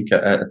 I think,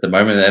 at the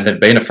moment. And they've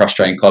been a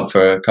frustrating club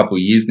for a couple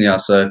of years now.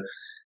 So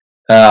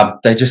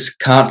they just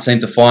can't seem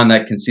to find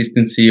that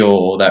consistency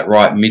or that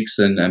right mix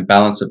and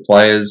balance of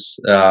players.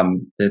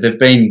 They've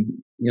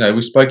been,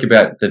 we spoke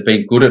about they've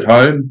been good at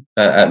home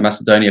at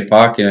Macedonia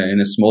Park in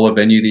a smaller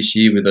venue this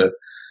year with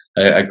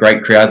a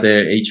great crowd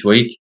there each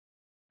week.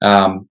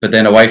 But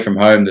then away from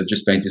home, they've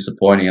just been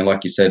disappointing. And like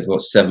you said,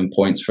 7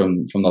 points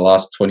from the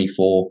last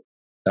 24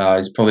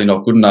 is probably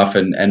not good enough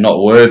and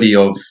not worthy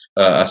of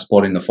a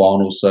spot in the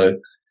finals. So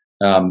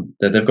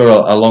they've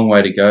got a long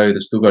way to go.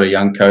 They've still got a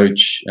young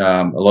coach,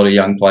 a lot of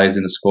young players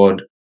in the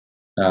squad.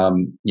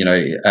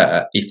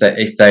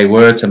 If they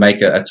were to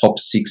make a top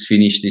 6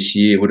 finish this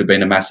year, it would have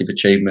been a massive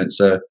achievement.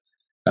 So,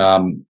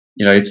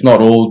 it's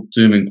not all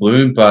doom and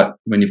gloom, but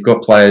when you've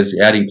got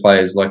adding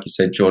players, like you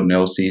said, Jordan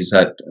Elsey, who's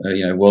had,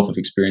 wealth of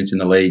experience in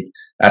the league,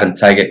 Adam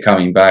Taggart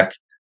coming back,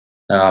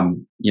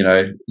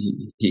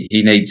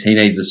 he needs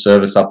the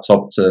service up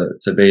top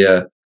to be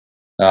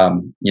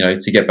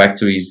to get back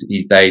to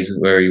his days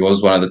where he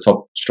was one of the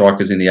top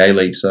strikers in the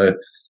A-League. So,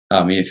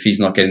 if he's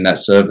not getting that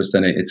service,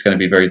 then it's going to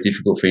be very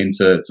difficult for him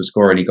to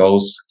score any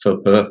goals for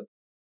Perth.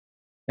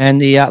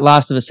 And the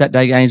last of the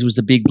Saturday games was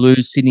the Big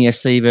Blues, Sydney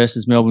FC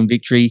versus Melbourne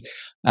Victory.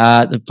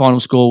 The final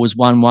score was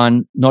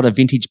 1-1. Not a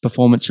vintage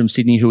performance from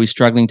Sydney, who is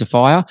struggling to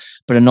fire,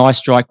 but a nice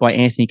strike by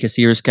Anthony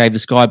Caceres gave the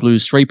Sky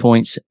Blues 3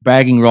 points,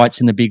 bragging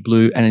rights in the Big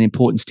Blue, and an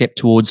important step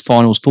towards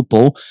finals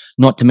football,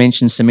 not to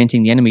mention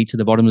cementing the enemy to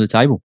the bottom of the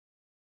table.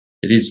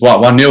 It is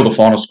 1-0 the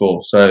final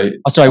score. So 1-0.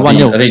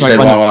 I think you said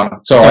 1-1.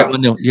 It's all right.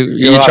 1-0.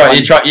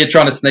 You're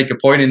trying to sneak a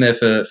point in there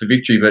for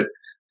victory, but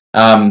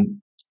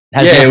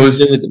it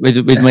was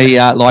with me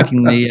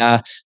liking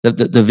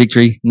the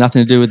victory.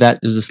 Nothing to do with that.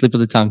 It was a slip of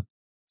the tongue.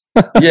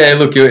 Yeah,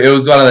 look, it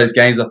was one of those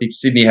games. I think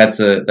Sydney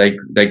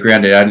they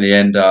ground it out in the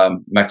end.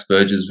 Max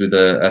Burgess with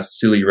a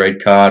silly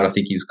red card. I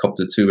think he's copped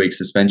a 2-week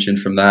suspension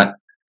from that.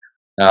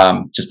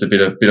 Just a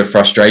bit of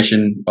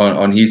frustration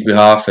on his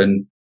behalf,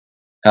 and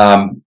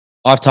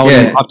I've told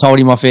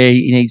him off air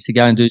he needs to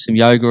go and do some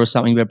yoga or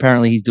something, but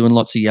apparently he's doing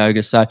lots of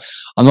yoga. So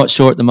I'm not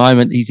sure at the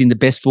moment. He's in the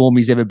best form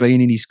he's ever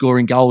been in. He's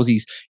scoring goals.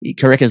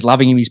 Kareka's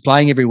loving him. He's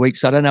playing every week.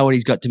 So I don't know what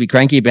he's got to be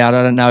cranky about.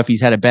 I don't know if he's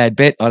had a bad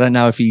bet. I don't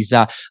know if he's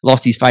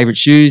lost his favourite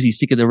shoes. He's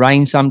sick of the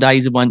rain some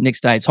days and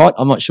next day it's hot.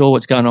 I'm not sure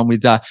what's going on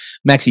with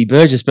Maxi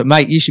Burgess, but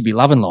mate, you should be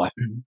loving life.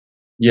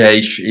 Yeah,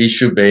 he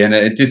should be, and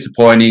it's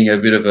disappointing. A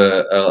bit of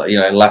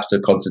a lapse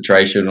of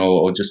concentration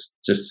or just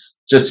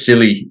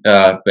silly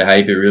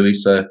behaviour really.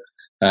 So.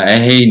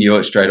 And he knew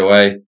it straight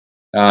away.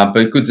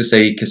 But good to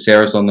see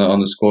Caceres on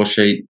the score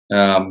sheet.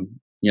 I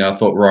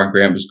thought Ryan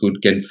Grant was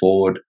good getting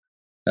forward.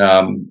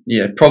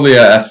 Probably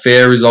a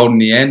fair result in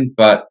the end,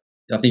 but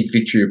I think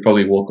Victory will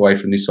probably walk away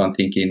from this one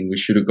thinking we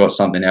should have got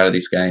something out of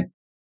this game.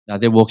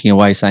 They're walking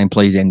away saying,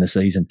 please end the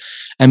season.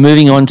 And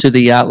moving on to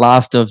the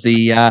last of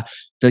the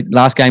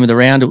last game of the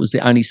round, it was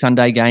the only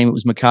Sunday game. It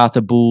was Macarthur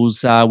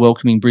Bulls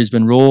welcoming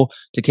Brisbane Roar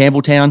to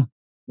Campbelltown.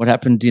 What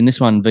happened in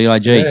this one,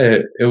 VIG? Yeah,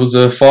 it was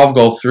a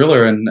 5-goal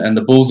thriller, and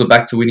the Bulls are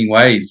back to winning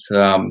ways.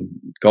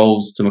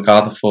 Goals to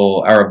Macarthur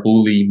for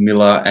Arabuli,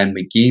 Miller and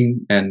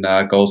McGinn, and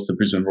goals to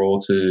Brisbane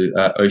Roar to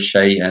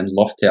O'Shea and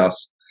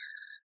Lofthouse.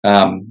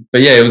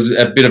 But yeah, it was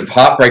a bit of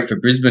heartbreak for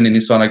Brisbane in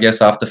this one, I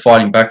guess, after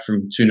fighting back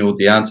from 2-0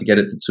 down to get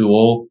it to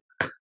 2-2.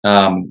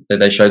 That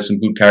they showed some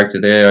good character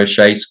there.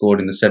 O'Shea scored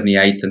in the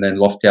 78th and then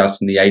Lofthouse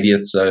in the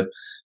 80th. So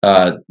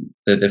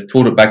they've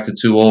pulled it back to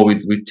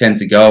 2-2 with 10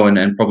 to go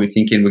and probably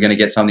thinking we're going to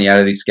get something out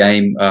of this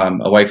game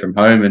away from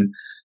home. And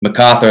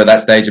MacArthur at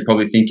that stage are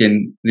probably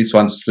thinking this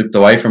one's slipped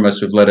away from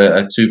us. We've let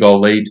a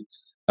 2-goal lead,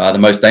 the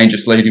most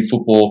dangerous lead in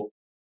football.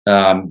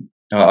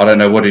 I don't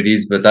know what it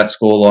is, but that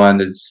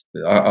scoreline is.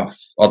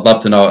 I'd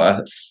love to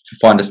know,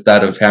 find a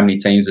stat of how many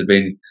teams have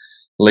been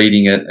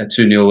leading at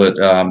 2-0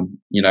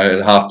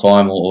 at half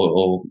time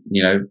or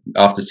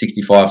after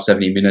 65,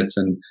 70 minutes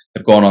and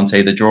have gone on to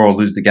either draw or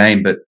lose the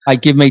game. But hey,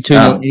 give me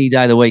 2-0 any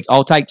day of the week.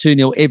 I'll take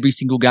 2-0 every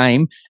single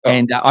game,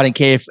 and I don't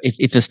care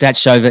if the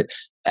stats show that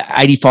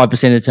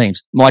 85% of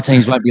teams, my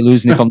teams won't be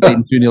losing if I'm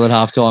beating 2-0 at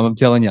half time. I'm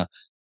telling you.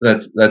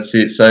 That's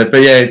it. So,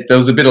 but yeah, there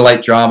was a bit of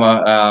late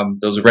drama.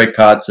 There was a red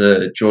card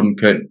to Jordan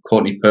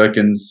Courtney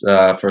Perkins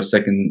for a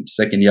second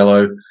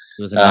yellow.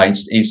 It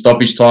was in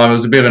stoppage time. It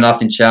was a bit of a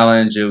nothing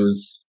challenge. It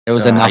was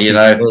a nothing.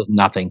 It was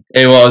nothing.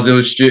 It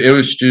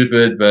was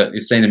stupid. But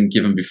you've seen him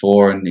given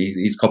before, and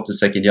he's copped a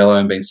second yellow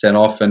and been sent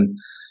off. And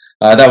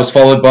that was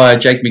followed by a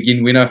Jake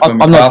McGinn winner from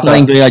MacArthur. I'm not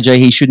saying DOG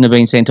he shouldn't have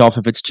been sent off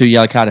if it's 2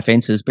 yellow card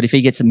offences, but if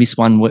he gets a miss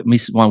one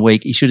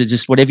week, he should have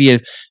just, whatever your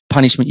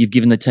punishment you've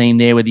given the team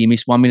there, whether you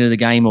missed 1 minute of the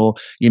game or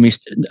you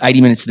missed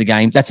 80 minutes of the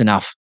game, that's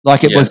enough.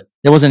 Like there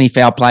wasn't any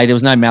foul play, there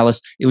was no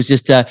malice. It was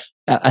just a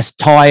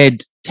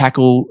tired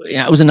tackle.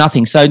 It was a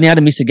nothing. So now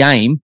to miss a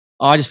game,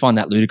 I just find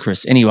that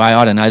ludicrous. Anyway,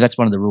 I don't know. That's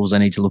one of the rules I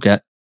need to look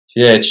at.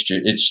 Yeah, it's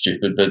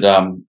stupid, but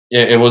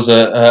it was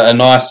a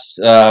nice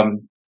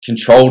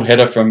controlled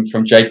header from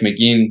Jake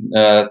McGinn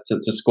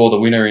to score the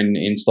winner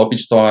in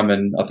stoppage time,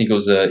 and I think it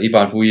was a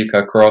Ivan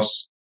Vujicic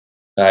cross.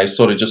 He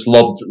sort of just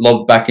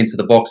lobbed back into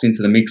the box,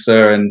 into the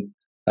mixer, and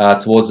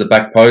towards the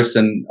back post,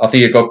 and I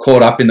think it got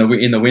caught up in the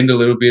wind a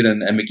little bit,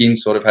 and McGinn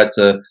sort of had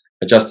to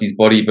adjust his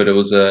body, but it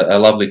was a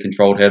lovely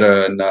controlled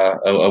header and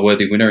a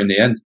worthy winner in the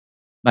end.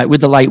 Mate,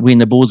 with the late win,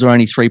 the Bulls are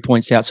only 3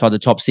 points outside the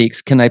top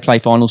 6. Can they play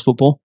finals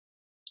football?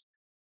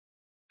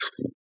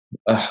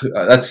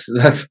 It's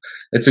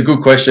a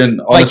good question.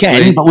 Honestly,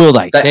 they can, but will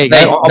they?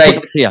 I'll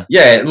put it to you.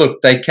 Yeah,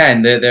 look, they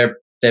can.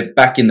 They're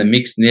back in the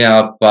mix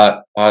now,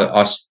 but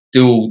I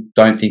still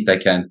don't think they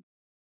can.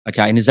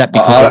 Okay, and is that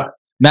because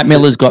Matt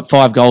Miller's got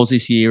 5 goals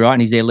this year, right?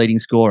 And he's their leading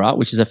scorer,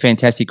 which is a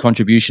fantastic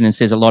contribution and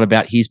says a lot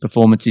about his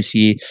performance this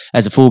year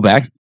as a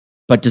fullback.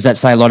 But does that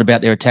say a lot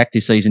about their attack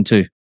this season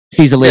too?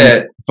 He's a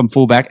leader from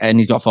fullback and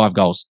he's got 5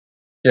 goals.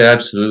 Yeah,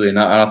 absolutely. And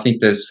I think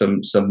there's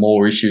some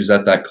more issues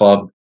at that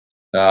club,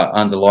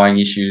 underlying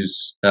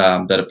issues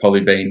that have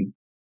probably been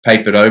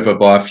papered over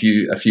by a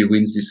few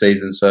wins this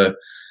season. So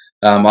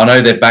I know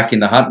they're back in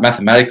the hunt.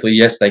 Mathematically,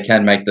 yes, they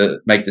can make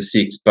the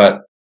 6, but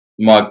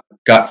my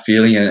gut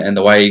feeling and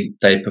the way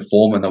they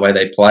perform and the way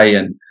they play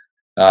and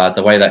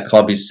the way that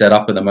club is set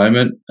up at the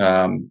moment,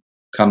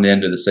 come the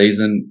end of the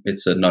season,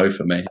 it's a no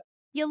for me.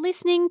 You're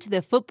listening to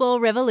the Football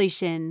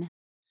Revolution.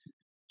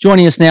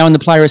 Joining us now in the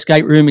player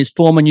escape room is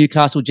former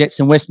Newcastle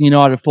Jets and Western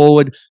United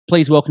forward.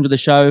 Please welcome to the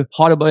show,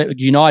 Heidelberg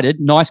United,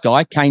 nice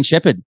guy, Kane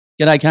Shepherd.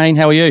 G'day, Kane.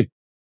 How are you?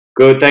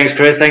 Good. Thanks,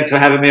 Chris. Thanks for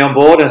having me on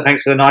board and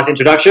thanks for the nice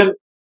introduction.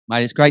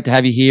 Mate, it's great to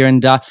have you here.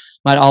 And, mate,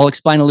 I'll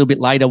explain a little bit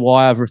later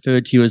why I've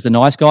referred to you as the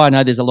nice guy. I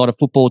know there's a lot of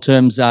football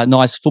terms,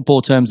 nice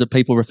football terms that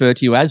people refer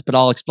to you as, but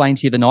I'll explain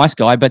to you the nice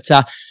guy. But,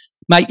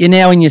 mate, you're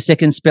now in your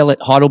second spell at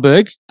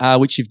Heidelberg,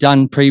 which you've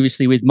done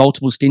previously with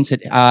multiple stints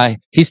at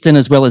Histon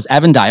as well as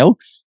Avondale.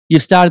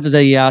 You've started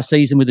the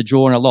season with a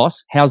draw and a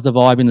loss. How's the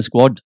vibe in the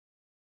squad?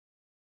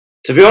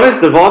 To be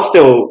honest, the vibe's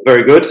still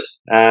very good.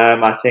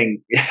 I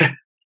think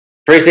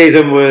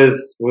pre-season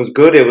was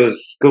good. It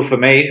was good for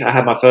me. I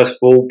had my first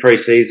full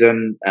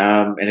pre-season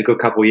in a good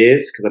couple of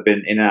years because I've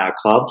been in and out of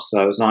clubs.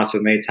 So it was nice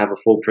for me to have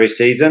a full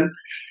pre-season.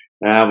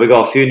 We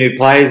got a few new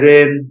players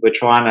in. We're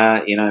trying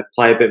to,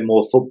 play a bit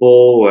more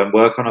football and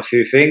work on a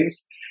few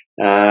things.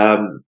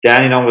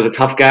 Dandenong was a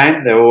tough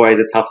game. They're always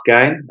a tough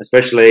game,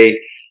 especially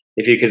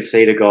if you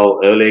concede a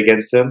goal early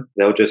against them.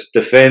 They'll just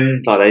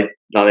defend like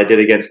they did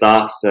against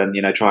us and,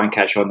 try and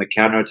catch on the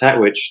counter-attack,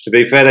 which, to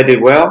be fair, they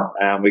did well.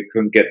 We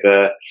couldn't get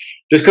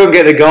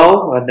the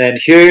goal. And then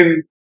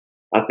Hume,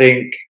 I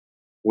think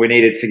we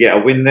needed to get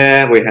a win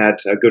there. We had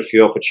a good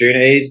few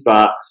opportunities,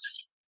 but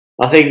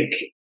I think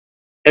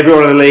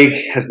everyone in the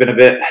league has been a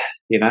bit,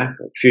 a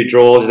few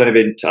draws. There's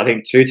only been, I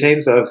think, 2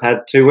 teams that have had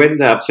 2 wins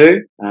out of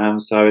 2.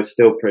 So it's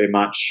still pretty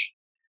much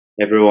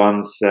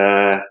everyone's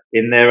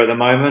in there at the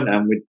moment,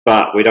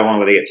 but we don't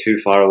want to let it get too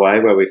far away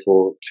where we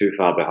fall too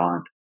far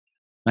behind.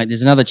 Mate,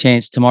 there's another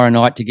chance tomorrow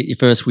night to get your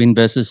first win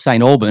versus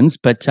St Albans,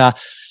 but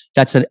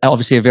that's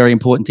obviously a very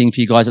important thing for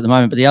you guys at the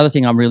moment. But the other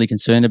thing I'm really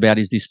concerned about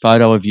is this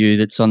photo of you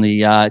that's on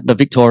the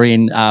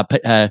Victorian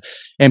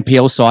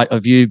MPL site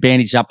of you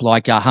bandaged up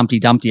like Humpty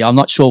Dumpty. I'm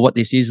not sure what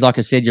this is. Like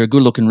I said, you're a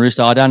good-looking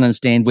rooster. I don't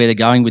understand where they're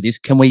going with this.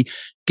 Can we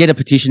get a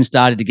petition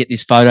started to get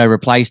this photo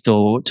replaced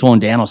or torn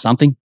down or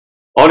something?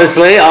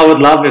 Honestly, I would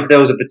love if there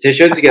was a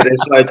petition to get this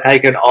photo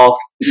taken off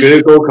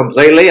Google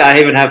completely. I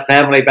even have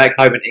family back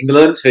home in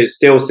England who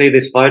still see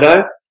this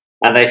photo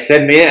and they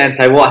send me it and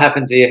say, what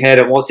happened to your head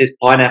and what's this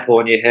pineapple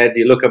on your head?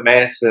 You look a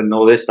mess and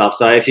all this stuff.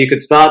 So if you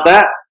could start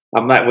that,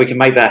 we can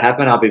make that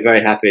happen. I'll be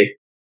very happy.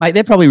 Mate,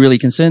 they're probably really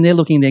concerned. They're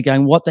looking there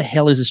going, what the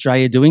hell is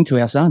Australia doing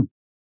to our son?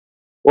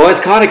 Well,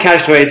 it's kind of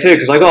catch-22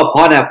 because I got a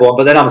pineapple on,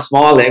 but then I'm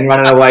smiling,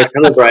 running away,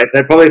 celebrating. So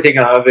they're probably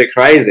thinking I'm a bit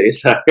crazy.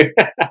 So...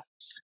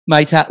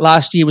 Mate,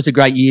 last year was a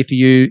great year for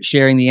you,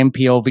 sharing the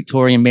NPL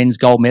Victorian Men's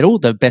Gold Medal,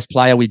 the best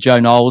player with Joe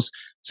Knowles.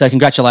 So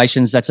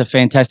congratulations. That's a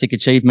fantastic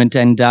achievement.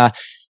 And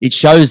it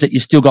shows that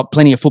you've still got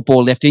plenty of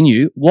football left in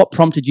you. What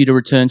prompted you to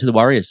return to the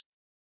Warriors?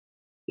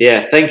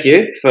 Yeah, thank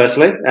you,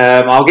 firstly.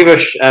 I'll give a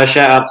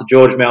shout out to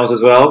George Mills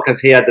as well because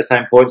he had the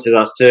same points as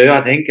us too,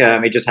 I think.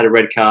 He just had a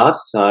red card.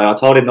 So I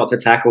told him not to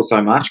tackle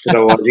so much because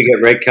I wanted to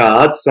get red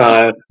cards.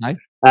 So,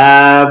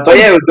 No. but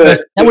yeah,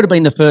 that would have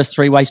been the first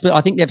three-way split.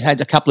 I think they've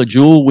had a couple of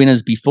dual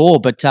winners before,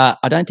 but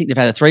I don't think they've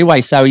had a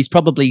three-way. So he's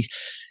probably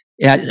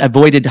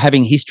avoided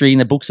having history in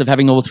the books of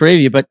having all three of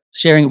you, but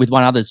sharing it with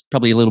one other is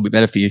probably a little bit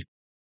better for you.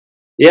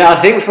 Yeah, I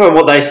think from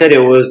what they said, it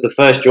was the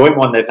first joint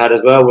one they've had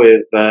as well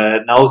with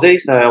Knowlesy.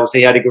 So obviously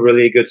he had a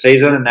really good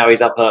season and now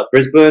he's up at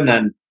Brisbane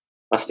and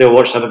I still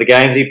watch some of the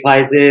games he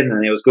plays in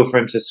and it was good for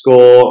him to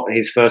score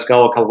his first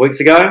goal a couple of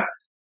weeks ago.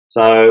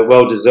 So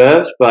well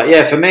deserved. But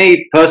yeah, for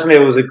me personally,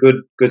 it was a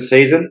good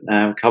season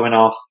coming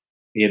out of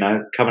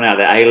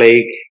the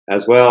A-League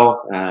as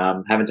well,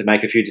 having to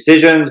make a few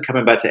decisions,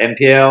 coming back to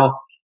NPL.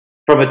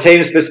 From a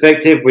team's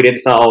perspective, we didn't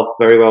start off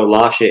very well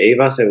last year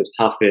either, so it was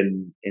tough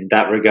in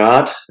that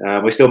regard.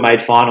 We still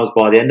made finals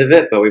by the end of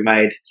it, but we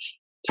made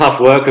tough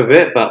work of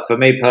it. But for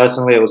me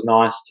personally, it was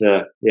nice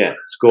to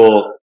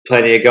score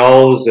plenty of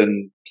goals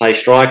and play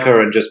striker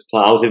and just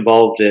play. I was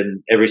involved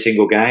in every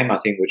single game, I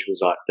think, which was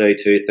like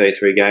 32,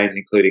 33 games,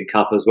 including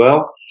cup as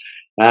well.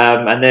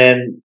 And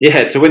then,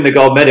 to win the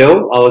gold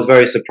medal, I was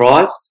very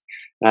surprised.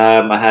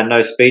 I had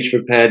no speech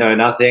prepared, no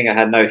nothing. I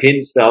had no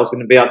hints that I was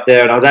going to be up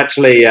there, and I was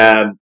actually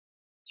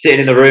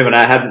sitting in the room, and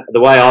I had the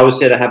way I was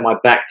sitting, I had my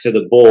back to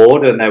the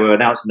board, and they were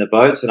announcing the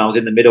votes, and I was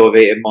in the middle of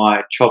eating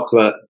my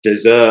chocolate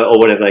dessert or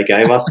whatever they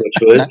gave us,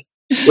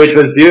 which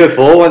was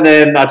beautiful. And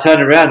then I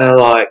turned around, and they're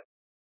like,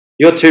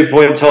 "You're 2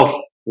 points off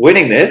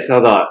winning this." And I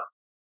was like,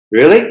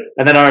 "Really?"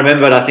 And then I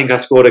remembered, I think I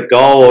scored a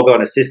goal or got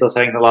an assist or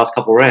something in the last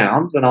couple of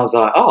rounds, and I was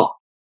like, "Oh,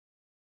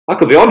 I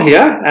could be on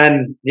here."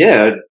 And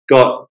it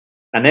got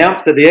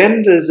announced at the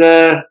end as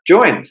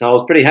joined, so I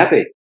was pretty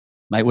happy.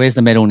 Mate, where's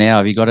the medal now?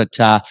 Have you got it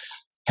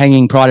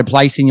hanging pride of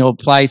place in your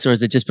place, or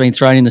has it just been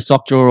thrown in the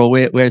sock drawer, or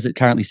where is it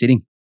currently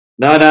sitting?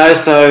 No.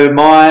 So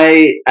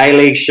my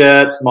A-League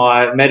shirts,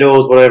 my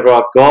medals, whatever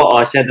I've got,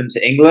 I send them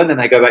to England and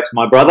they go back to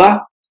my brother.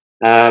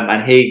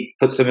 And he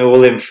puts them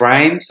all in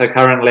frames. So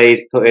currently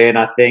he's put in,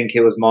 I think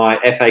it was my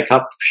FA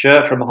Cup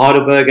shirt from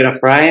Heidelberg in a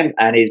frame,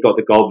 and he's got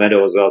the gold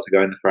medal as well to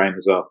go in the frame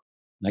as well.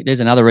 Mate,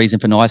 there's another reason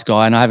for nice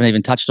guy, and I haven't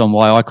even touched on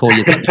why I call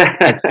you.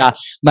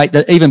 Mate,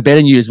 the even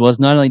better news was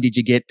not only did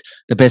you get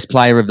the best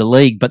player of the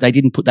league, but they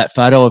didn't put that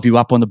photo of you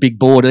up on the big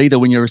board either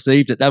when you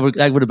received it. That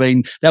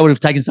would have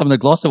taken some of the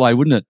gloss away,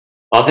 wouldn't it?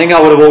 I think I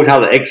would have walked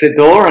out the exit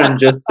door and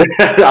just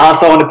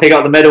asked someone to pick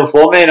up the medal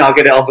for me, and I'll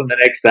get it off them the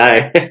next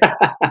day.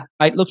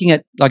 Mate, looking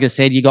at, like I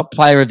said, you got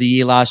Player of the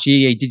Year last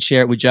year. You did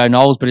share it with Joe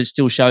Knowles, but it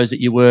still shows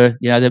that you were,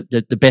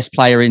 the best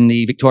player in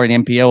the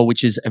Victorian NPL,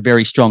 which is a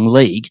very strong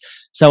league.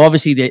 So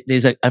obviously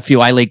there's a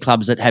few A-League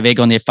clubs that have egg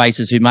on their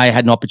faces who may have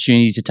had an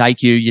opportunity to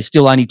take you. You're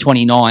still only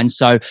 29,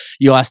 so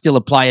you are still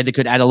a player that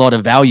could add a lot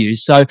of value.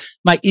 So,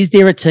 mate, is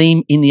there a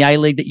team in the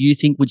A-League that you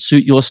think would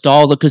suit your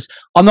style? Because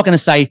I'm not going to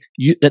say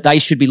that they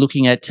should be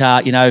looking at,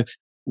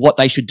 what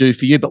they should do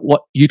for you, but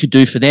what you could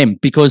do for them,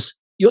 because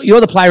you're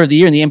the Player of the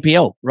Year in the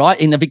NPL, right?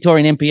 In the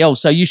Victorian NPL.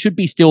 So you should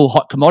be still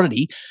hot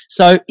commodity.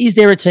 So is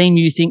there a team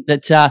you think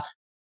that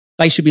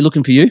they should be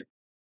looking for you?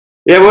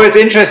 Yeah, well, it's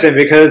interesting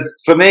because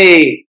for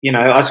me,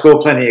 I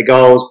scored plenty of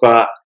goals,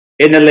 but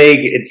in the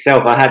league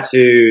itself, I had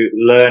to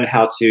learn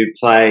how to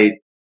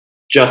play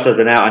just as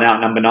an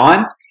out-and-out number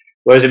 9.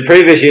 Whereas in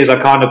previous years, I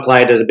kind of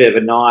played as a bit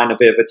of a 9, a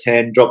bit of a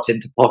 10, dropped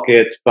into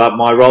pockets. But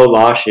my role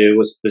last year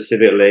was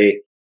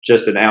specifically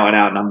just an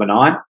out-and-out number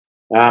 9.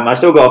 I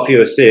still got a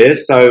few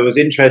assists, so it was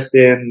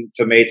interesting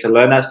for me to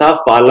learn that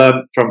stuff. But I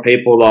learned from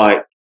people like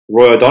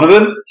Roy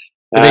O'Donovan.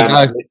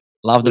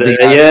 Love the big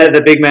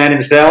the big man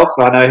himself.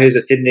 I know he's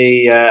a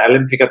Sydney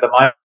Olympic at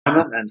the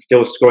moment and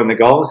still scoring the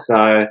goals. So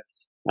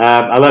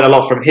I learned a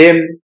lot from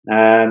him.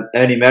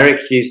 Ernie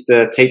Merrick used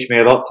to teach me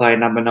a lot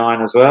playing number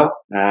 9 as well.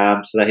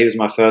 So that he was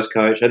my first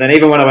coach. And then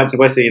even when I went to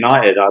Western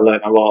United, I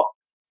learned a lot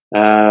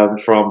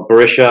from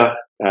Berisha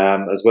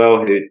as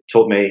well, who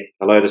taught me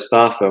a load of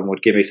stuff and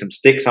would give me some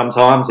stick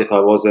sometimes if we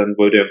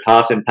were doing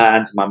passing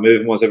patterns and my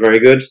movement wasn't very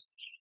good.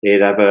 He'd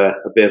have a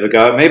bit of a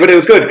go at me, but it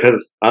was good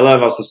because I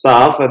learned lots of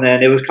stuff, and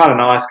then it was kind of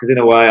nice because in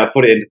a way I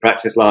put it into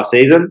practice last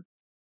season.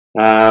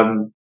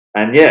 And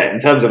in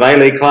terms of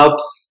A-League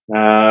clubs,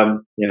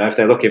 if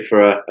they're looking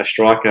for a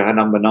striker, a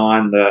number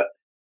 9 that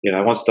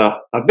wants to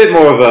a bit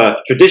more of a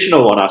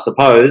traditional one, I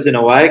suppose, in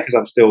a way, because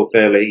I'm still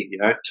fairly,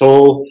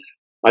 tall.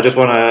 I just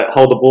want to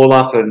hold the ball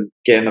up and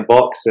get in the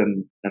box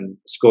and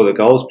score the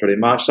goals pretty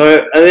much. So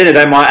at the end of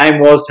the day, my aim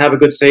was to have a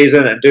good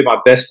season and do my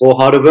best for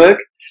Heidelberg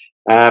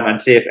and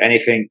see if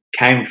anything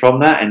came from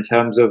that in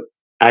terms of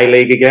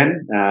A-League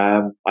again.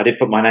 I did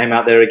put my name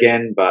out there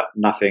again, but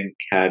nothing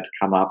had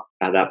come up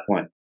at that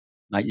point.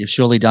 Mate, you've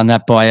surely done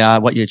that by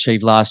what you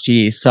achieved last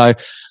year. So,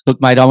 look,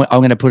 mate, I'm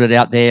going to put it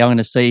out there. I'm going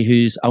to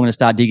see I'm going to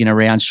start digging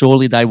around.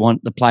 Surely they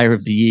want the player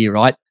of the year,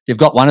 right? They've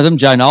got one of them,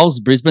 Joe Knowles,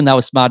 Brisbane. They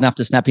were smart enough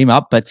to snap him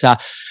up. But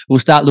we'll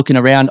start looking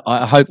around.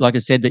 I hope, like I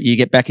said, that you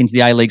get back into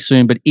the A-League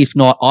soon. But if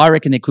not, I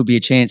reckon there could be a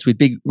chance with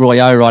Big Roy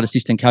O, right,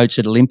 assistant coach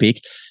at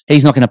Olympic.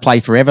 He's not going to play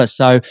forever.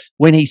 So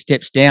when he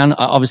steps down,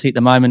 obviously at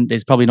the moment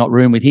there's probably not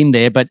room with him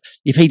there. But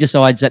if he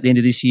decides at the end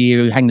of this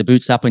year to hang the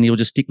boots up and he'll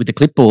just stick with the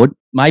clipboard,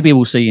 maybe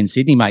we'll see you in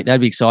Sydney, mate.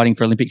 That'd be exciting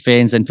for Olympic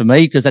fans and for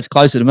me because that's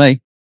closer to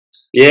me.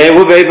 Yeah, it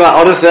would be, but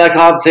honestly, I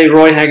can't see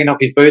Roy hanging up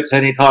his boots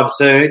anytime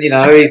soon.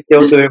 He's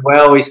still doing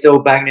well. He's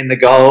still banging the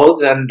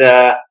goals. And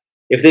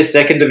if this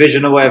second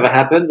division or whatever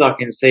happens, I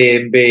can see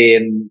him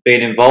being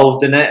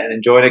involved in it and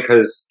enjoying it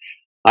because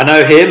I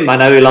know him. I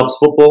know he loves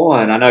football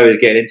and I know he's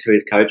getting into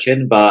his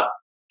coaching. But,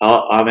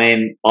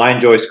 I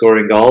enjoy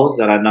scoring goals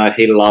and I know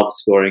he loves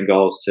scoring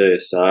goals too.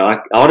 So,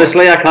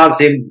 honestly, I can't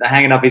see him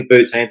hanging up his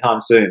boots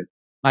anytime soon.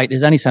 Mate,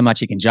 there's only so much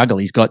he can juggle.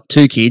 He's got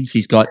 2 kids.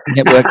 He's got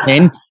Network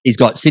 10. He's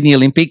got Sydney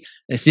Olympic,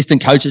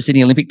 assistant coach at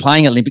Sydney Olympic,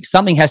 playing at Olympic.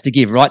 Something has to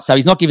give, right? So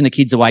he's not giving the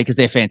kids away because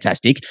they're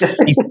fantastic.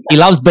 He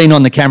loves being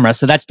on the camera,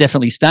 so that's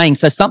definitely staying.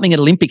 So something at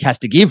Olympic has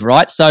to give,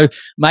 right? So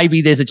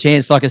maybe there's a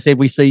chance, like I said,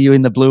 we see you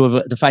in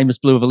the famous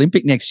blue of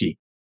Olympic next year.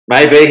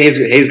 Maybe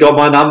he's got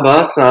my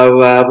number, so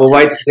we'll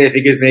wait to see if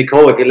he gives me a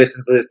call if he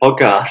listens to this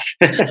podcast.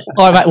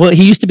 Oh, mate, well,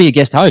 he used to be a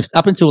guest host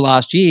up until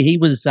last year. He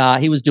was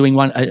doing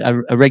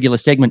a regular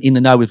segment in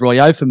the know with Roy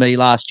O for me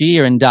last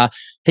year, and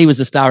he was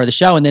the star of the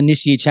show. And then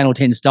this year, Channel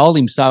 10 stole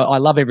him. So I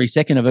love every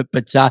second of it.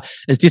 But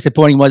as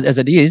disappointing as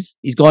it is,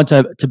 he's gone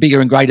to bigger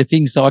and greater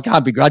things. So I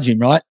can't begrudge him,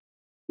 right?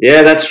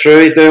 Yeah, that's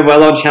true. He's doing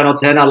well on Channel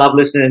 10. I love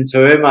listening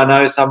to him. I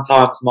know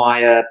sometimes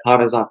my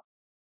partner's like,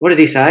 what did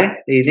he say?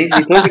 He's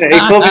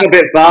talking a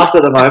bit fast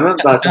at the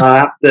moment, but I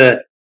have to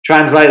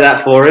translate that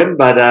for him.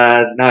 But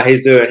no,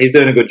 he's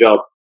doing a good job.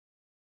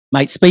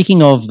 Mate,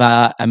 speaking of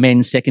a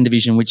men's second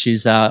division, which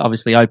is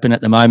obviously open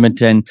at the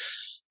moment and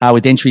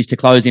with entries to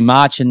close in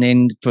March and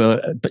then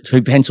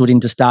to penciled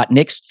in to start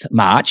next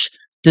March,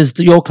 does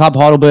your club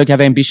Heidelberg have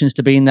ambitions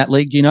to be in that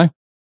league, do you know?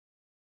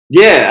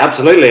 Yeah,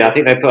 absolutely. I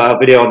think they put a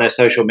video on their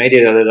social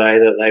media the other day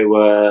that they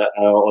were,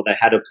 or they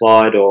had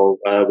applied or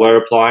were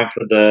applying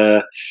for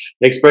the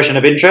expression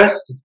of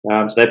interest.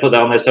 So they put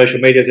that on their social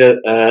medias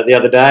the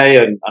other day,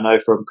 and I know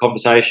from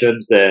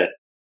conversations they're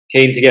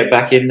keen to get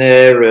back in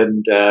there.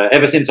 And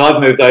ever since I've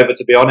moved over,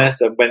 to be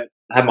honest, and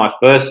had my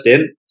first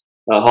stint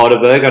at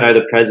Heidelberg, I know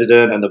the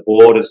president and the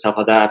board and stuff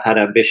like that have had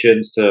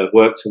ambitions to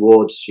work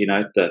towards,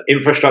 the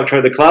infrastructure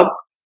of the club.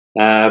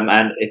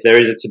 And if there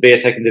is to be a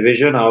second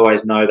division, I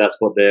always know that's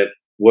what they've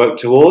worked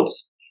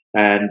towards.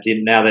 And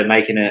now they're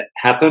making it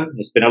happen.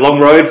 It's been a long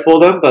road for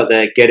them, but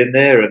they're getting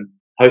there, and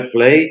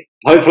hopefully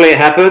it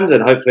happens,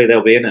 and hopefully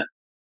they'll be in it.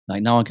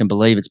 Like, no one can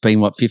believe it's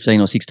been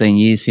 15 or 16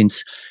 years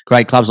since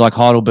great clubs like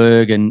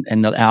Heidelberg and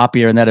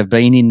Apia and that have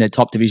been in the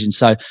top division.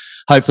 So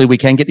hopefully we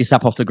can get this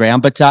up off the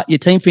ground. But your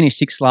team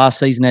finished 6th last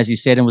season, as you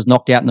said, and was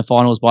knocked out in the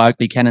finals by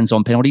Oakley Cannons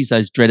on penalties,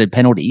 those dreaded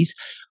penalties.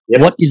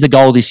 Yep. What is the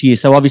goal this year?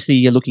 So obviously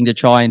you're looking to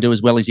try and do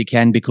as well as you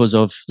can because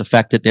of the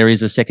fact that there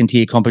is a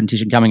second-tier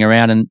competition coming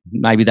around, and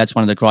maybe that's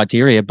one of the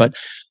criteria. But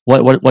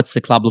what's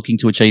the club looking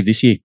to achieve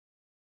this year?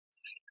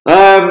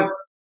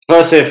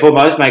 First and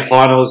foremost, make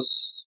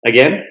finals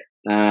again.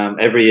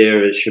 Every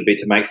year it should be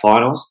to make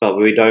finals, but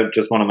we don't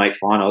just want to make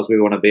finals.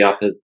 We want to be up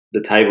at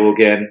the table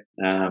again,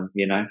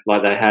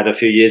 like they had a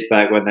few years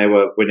back when they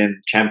were winning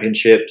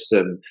championships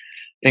and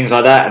things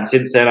like that. And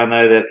since then, I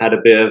know they've had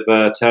a bit of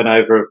a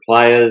turnover of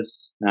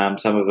players.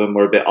 Some of them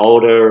were a bit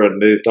older and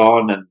moved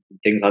on and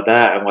things like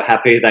that, and we're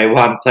happy they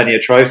won plenty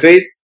of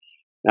trophies.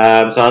 So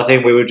I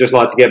think we would just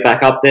like to get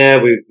back up there.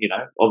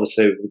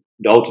 Obviously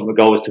the ultimate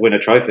goal is to win a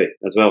trophy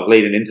as well,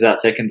 leading into that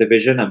second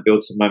division and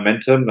build some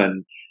momentum,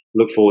 and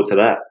look forward to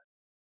that.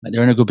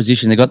 They're in a good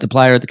position. They've got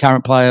the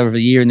current player of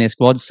the year in their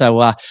squad, so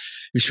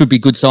it should be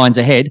good signs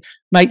ahead.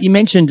 Mate, I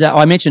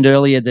mentioned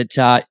earlier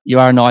that you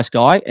are a nice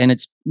guy, and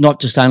it's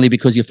not just only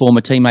because your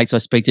former teammates I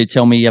speak to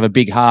tell me you have a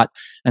big heart,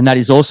 and that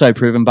is also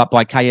proven but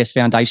by KS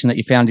Foundation that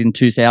you founded in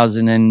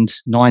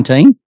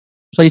 2019.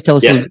 Please tell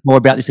us a little bit more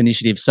about this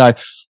initiative. So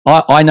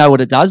I know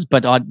what it does,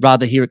 but I'd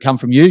rather hear it come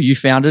from you. You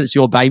founded it. It's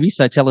your baby,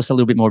 so tell us a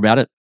little bit more about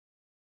it.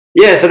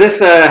 Yeah, so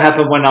this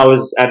happened when I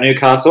was at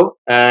Newcastle.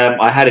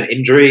 I had an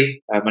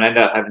injury and I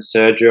ended up having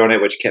surgery on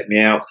it, which kept me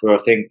out for, I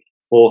think,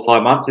 4 or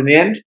 5 months in the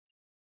end.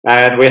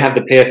 And we have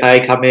the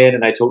PFA come in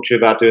and they talk to you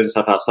about doing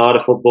stuff outside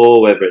of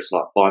football, whether it's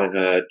like finding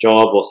a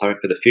job or something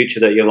for the future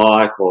that you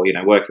like, or,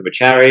 working with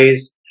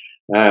charities.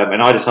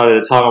 And I decided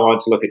at the time I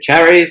wanted to look at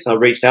charities. So I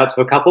reached out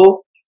to a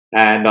couple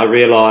and I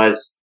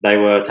realised they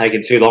were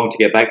taking too long to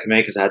get back to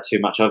me because I had too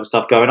much other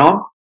stuff going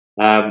on.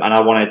 And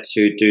I wanted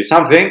to do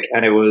something,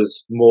 and it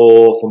was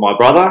more for my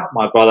brother.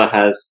 My brother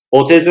has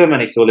autism,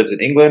 and he still lives in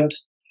England.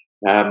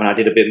 And I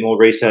did a bit more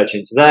research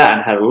into that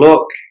and had a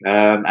look,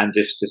 and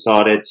just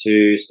decided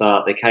to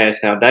start the KS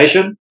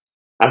Foundation.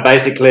 And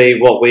basically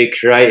what we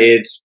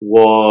created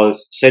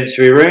was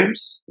sensory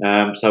rooms.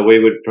 So we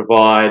would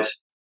provide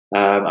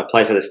a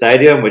place at the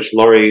stadium, which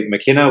Laurie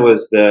McKenna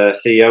was the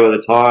CEO at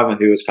the time, and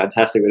who was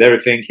fantastic with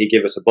everything. He'd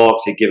give us a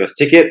box, he'd give us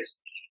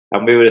tickets,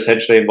 and we would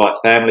essentially invite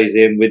families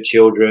in with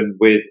children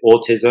with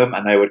autism,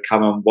 and they would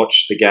come and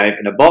watch the game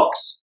in a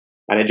box.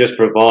 And it just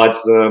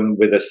provides them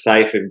with a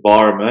safe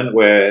environment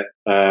where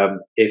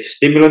if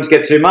stimulants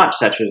get too much,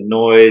 such as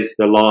noise,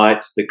 the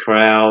lights, the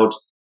crowd,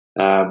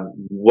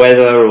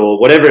 weather, or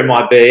whatever it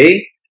might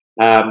be,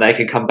 they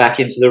can come back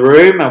into the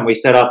room, and we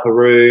set up a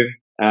room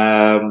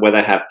where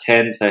they have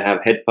tents, they have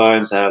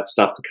headphones, they have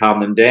stuff to calm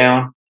them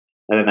down,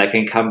 and then they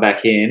can come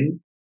back in.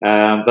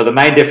 But the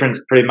main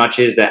difference pretty much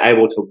is they're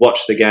able to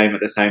watch the game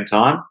at the same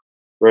time.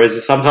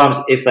 Whereas sometimes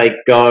if they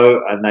go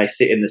and they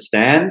sit in the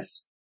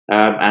stands,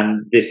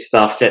 and this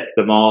stuff sets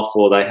them off,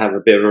 or they have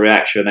a bit of a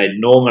reaction, they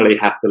normally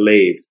have to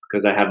leave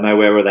because they have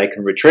nowhere where they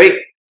can retreat.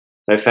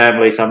 So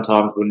families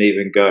sometimes wouldn't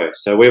even go.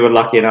 So we were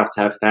lucky enough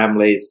to have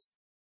families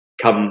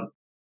come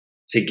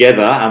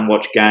together and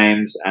watch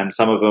games, and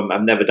some of them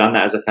have never done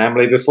that as a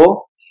family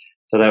before.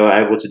 So they were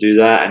able to do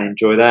that and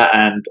enjoy that.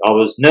 And I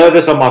was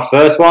nervous on my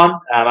first one.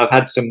 I've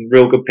had some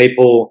real good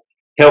people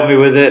help me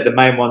with it. The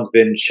main one's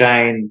been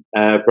Shane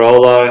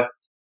Brolo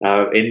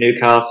in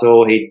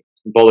Newcastle. He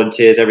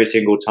volunteers every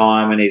single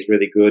time, and he's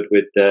really good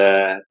with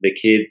the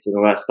kids and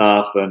all that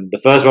stuff. And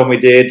the first one we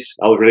did,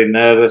 I was really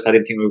nervous. I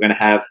didn't think we were going to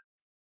have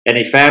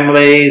any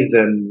families,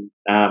 and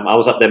I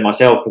was up there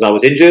myself because I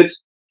was injured.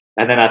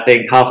 And then I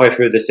think halfway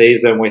through the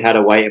season, we had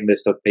a waiting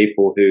list of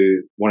people who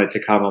wanted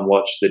to come and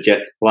watch the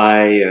Jets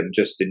play and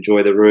just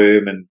enjoy the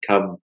room and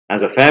come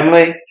as a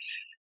family.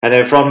 And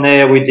then from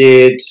there, we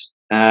did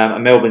a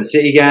Melbourne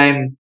City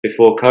game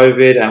before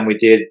COVID, and we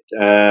did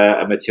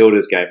a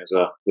Matildas game as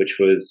well, which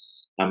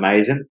was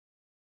amazing.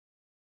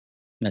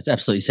 That's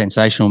absolutely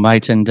sensational,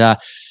 mate. And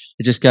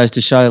it just goes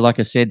to show, like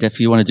I said, if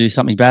you want to do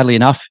something badly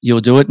enough,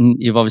 you'll do it. And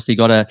you've obviously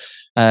got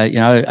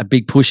a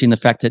big push in the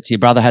fact that your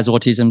brother has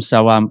autism.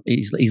 So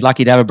he's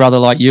lucky to have a brother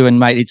like you. And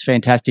mate, it's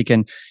fantastic.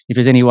 And if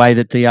there's any way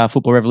that the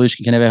Football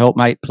Revolution can ever help,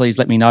 mate, please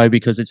let me know,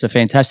 because it's a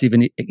fantastic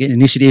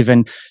initiative,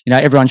 and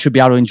everyone should be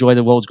able to enjoy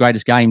the world's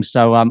greatest games.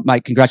 So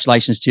mate,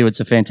 congratulations to you. It's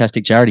a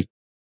fantastic charity.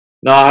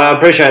 No, I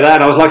appreciate that.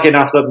 And I was lucky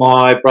enough that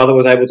my brother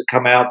was able to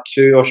come out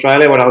to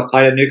Australia when I was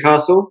playing in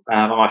Newcastle.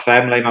 My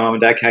family, my mum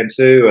and dad came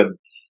too, and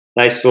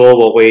they saw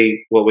what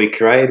we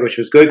created, which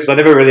was good, because I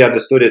never really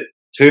understood it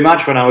too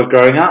much when I was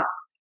growing up.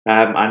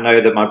 I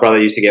know that my brother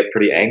used to get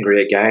pretty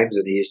angry at games,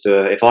 and he used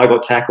to, if I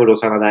got tackled or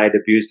something, they'd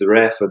abuse the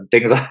ref and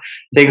things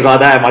like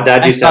that. And my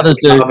dad used to have to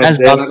come and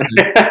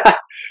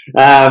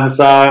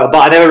but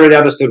I never really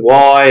understood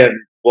why and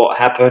what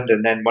happened.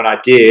 And then when I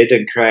did,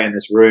 and creating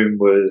this room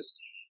was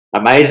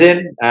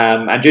amazing.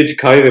 And due to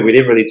COVID, we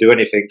didn't really do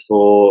anything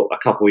for a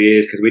couple of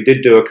years, because we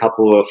did do a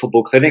couple of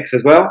football clinics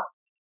as well,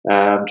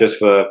 just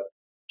for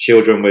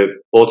children with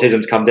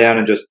autism to come down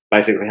and just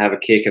basically have a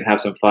kick and have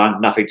some fun.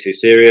 Nothing too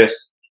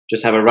serious.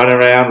 Just have a run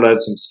around, learn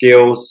some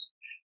skills.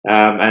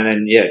 And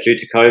then, due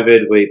to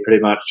COVID, we pretty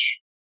much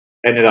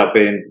ended up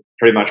being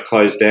pretty much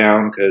closed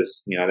down,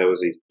 because, there was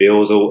these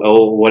bills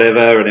or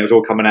whatever, and it was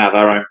all coming out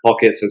of our own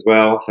pockets as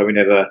well. So we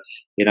never,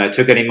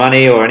 took any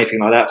money or anything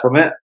like that from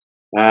it.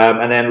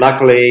 And then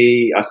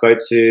luckily I spoke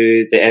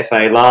to the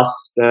FA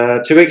last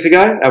 2 weeks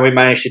ago, and we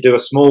managed to do a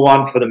small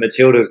one for the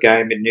Matildas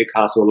game in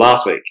Newcastle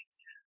last week.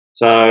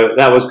 So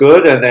that was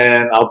good. And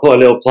then I'll put a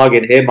little plug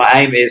in here. My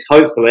aim is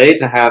hopefully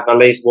to have at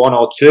least one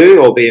or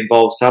two, or be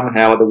involved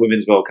somehow at the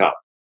Women's World Cup.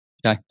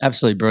 Okay,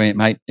 absolutely brilliant,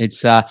 mate.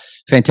 It's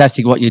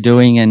fantastic what you're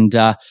doing. And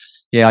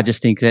I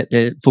just think that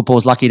the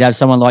football's lucky to have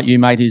someone like you,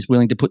 mate, who's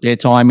willing to put their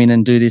time in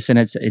and do this. And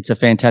it's a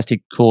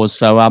fantastic cause.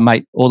 So,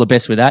 mate, all the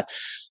best with that.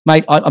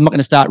 Mate, I'm not going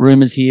to start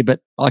rumours here, but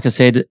like I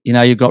said,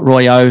 you've got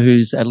Roy O,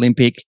 who's at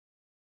Olympic.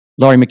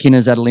 Laurie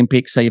McKenna's at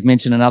Olympics. So you've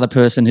mentioned another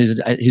person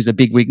who's a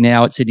big wig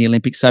now at Sydney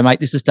Olympics. So, mate,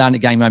 this is starting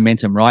to gain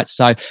momentum, right?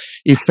 So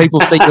if people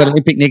see you at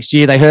Olympic next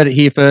year, they heard it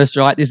here first,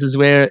 right? This is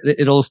where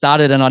it all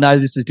started. And I know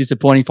this is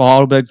disappointing for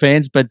Heidelberg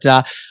fans, but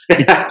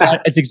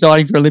it's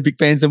exciting for Olympic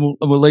fans, and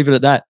we'll leave it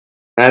at that.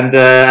 And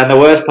the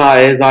worst part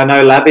is I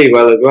know Labby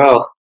well as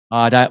well.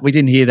 We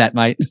didn't hear that,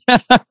 mate.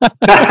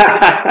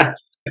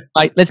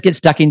 Mate, let's get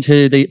stuck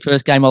into the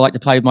first game I like to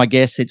play with my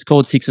guests. It's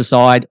called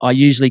Six-A-Side. I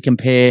usually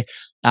compare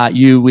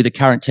you with a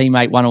current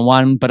teammate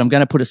one-on-one, but I'm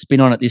going to put a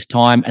spin on it this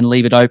time and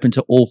leave it open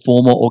to all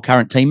former or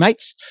current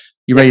teammates.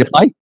 You ready to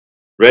play?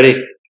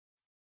 Ready.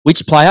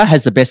 Which player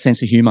has the best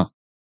sense of humour?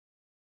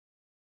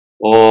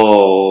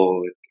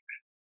 Oh,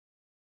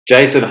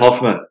 Jason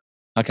Hoffman.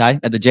 Okay,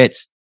 at the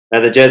Jets.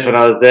 At the Jets when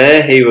I was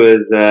there, he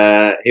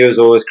was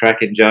always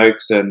cracking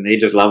jokes, and he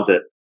just loved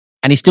it.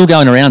 And he's still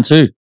going around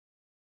too.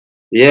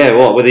 Yeah,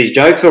 what, with his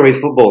jokes or his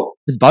football?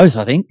 With both,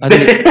 I think. I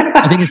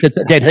think it's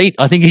a dead heat.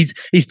 I think he's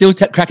still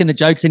cracking the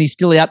jokes and he's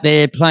still out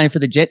there playing for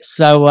the Jets.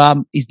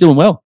 So he's doing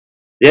well.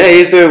 Yeah,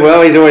 he's doing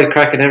well. He's always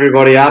cracking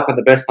everybody up. And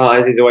the best part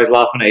is he's always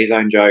laughing at his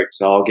own jokes.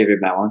 So I'll give him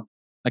that one.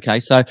 Okay,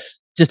 so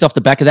just off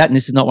the back of that, and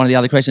this is not one of the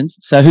other questions,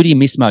 so who do you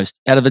miss most?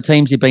 Out of the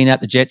teams you've been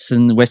at, the Jets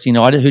and West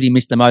United, who do you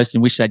miss the most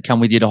and wish they'd come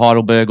with you to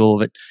Heidelberg or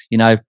that,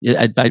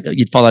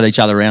 you'd followed each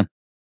other around?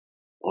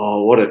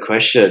 Oh, what a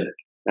question.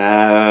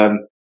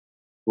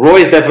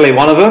 Roy's definitely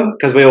one of them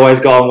because we always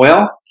got on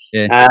well.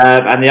 Yeah.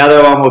 And the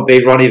other one would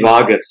be Ronnie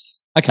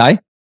Vargas. Okay.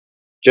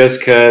 Just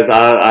because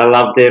I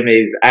loved him,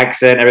 his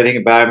accent, everything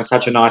about him.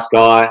 Such a nice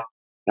guy.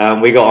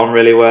 We got on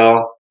really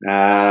well.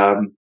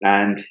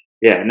 And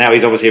yeah, now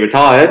he's obviously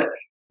retired.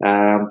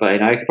 But he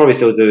could probably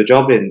still do a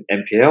job in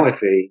NPL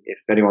if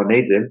anyone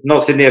needs him.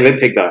 Not Sydney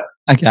Olympic though.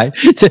 Okay,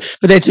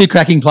 but they're two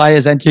cracking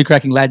players and two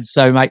cracking lads.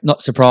 So mate,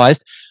 not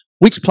surprised.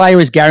 Which player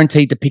is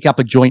guaranteed to pick up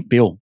a joint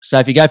bill? So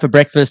if you go for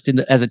breakfast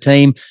as a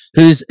team,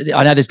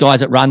 I know there's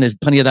guys that run. There's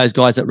plenty of those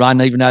guys that run,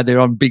 even though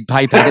they're on big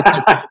pay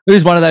packets.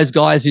 Who's one of those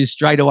guys who's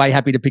straight away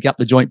happy to pick up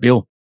the joint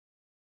bill?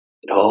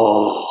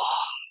 Oh,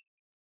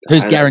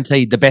 who's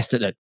guaranteed the best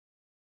at it?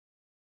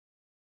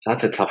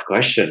 That's a tough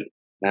question.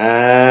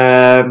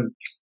 I'm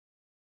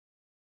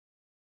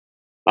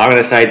going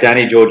to say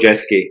Danny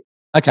Georgescu.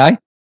 Okay.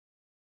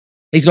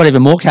 He's got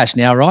even more cash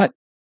now, right?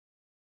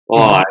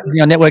 Oh, is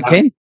he on Network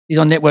 10? He's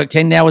on Network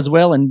 10 now as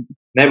well. And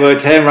Network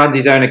 10 runs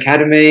his own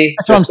academy.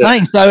 That's what I'm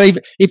saying. So look,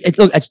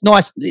 it's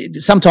nice.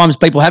 Sometimes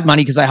people have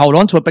money because they hold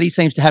on to it, but he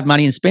seems to have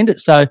money and spend it.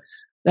 So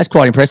that's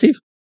quite impressive.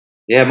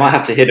 Yeah, I might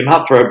have to hit him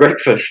up for a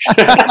breakfast.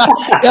 Yeah,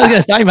 I was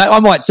going to say, mate, I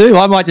might too.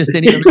 I might just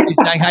send him a message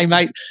saying, hey,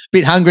 mate,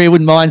 bit hungry,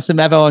 wouldn't mind some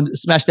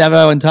smashed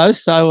avo and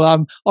toast. So,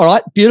 all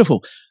right,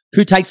 beautiful.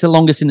 Who takes the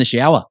longest in the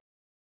shower?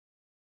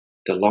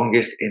 The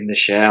longest in the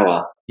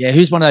shower? Yeah,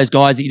 who's one of those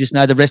guys that you just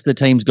know the rest of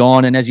the team's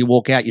gone and as you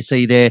walk out, you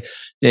see their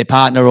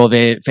partner or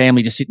their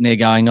family just sitting there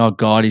going, oh,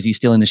 God, is he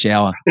still in the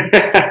shower?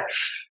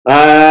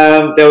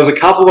 There was a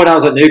couple when I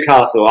was at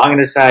Newcastle. I'm going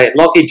to say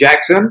Lockie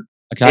Jackson.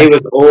 Okay. He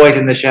was always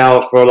in the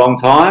shower for a long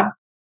time.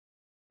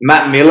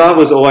 Matt Miller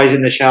was always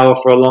in the shower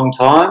for a long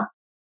time.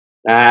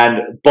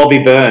 And Bobby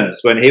Burns,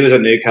 when he was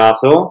at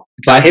Newcastle.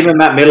 Okay. Him and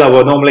Matt Miller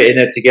were normally in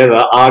there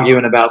together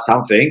arguing about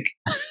something.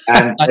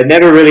 And they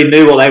never really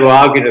knew what they were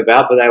arguing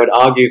about, but they would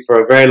argue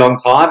for a very long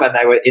time and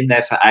they were in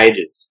there for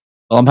ages.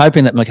 Well, I'm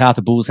hoping that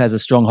MacArthur Bulls has a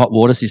strong hot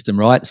water system,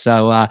 right?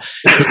 So,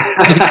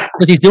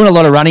 because he's doing a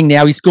lot of running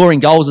now, he's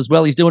scoring goals as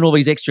well. He's doing all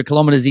these extra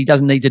kilometres he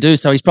doesn't need to do,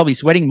 so he's probably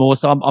sweating more.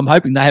 So, I'm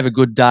hoping they have a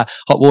good hot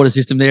water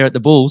system there at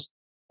the Bulls.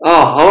 Oh,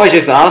 I always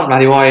just asked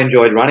Matty why he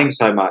enjoyed running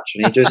so much,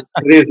 and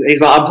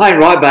he's like, I'm playing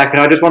right back, and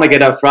I just want to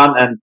get up front.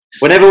 And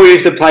whenever we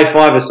used to play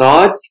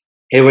five-a-sides,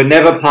 he would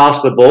never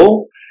pass the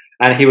ball,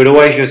 and he would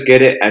always just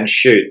get it and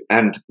shoot.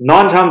 And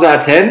 9 times out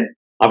of 10,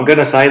 I'm going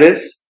to say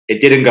this. It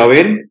didn't go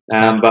in,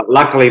 but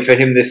luckily for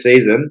him this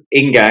season,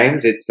 in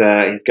games, he's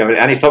going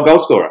and he's top goal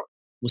scorer.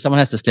 Well, someone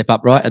has to step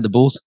up, right, at the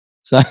Bulls.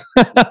 So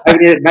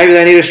maybe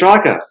they need a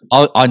striker.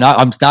 I know.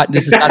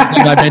 This is starting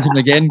to momentum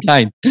again,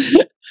 Kane.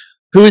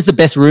 Who is the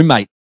best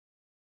roommate?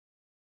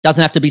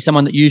 Doesn't have to be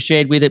someone that you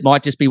shared with. It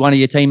might just be one of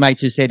your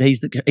teammates who said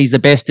he's the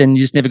best, and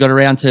you just never got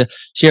around to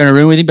sharing a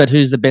room with him. But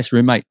who's the best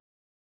roommate?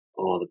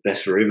 Oh, the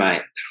best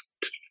roommate.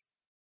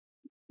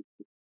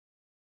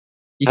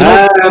 You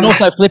can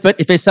also flip it.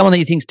 If there's someone that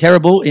you think's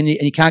terrible and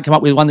you can't come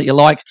up with one that you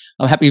like,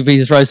 I'm happy if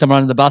you throw someone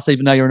under the bus,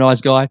 even though you're a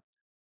nice guy.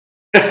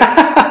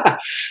 A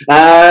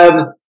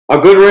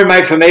good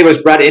roommate for me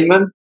was Brad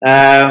Inman.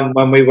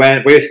 When we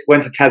went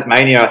to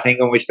Tasmania, I think,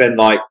 and we spent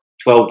like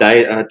 10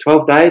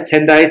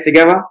 days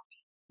together,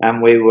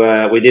 and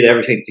we did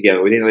everything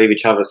together. We didn't leave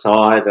each other's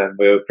side, and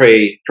we were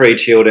pretty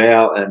chilled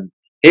out. And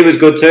he was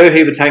good too.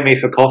 He would take me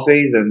for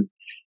coffees and.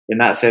 In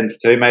that sense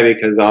too, maybe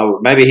because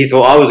maybe he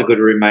thought I was a good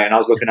roommate and I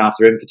was looking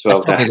after him for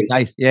 12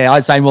 days. Yeah,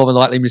 I'd say more than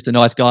likely Mr.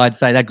 Nice Guy. I'd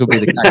say that could be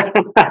the case.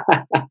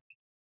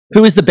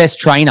 Who is the best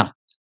trainer,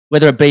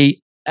 whether it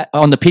be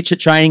on the pitch at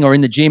training or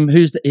in the gym?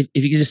 If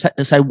you could just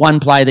say one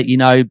player that you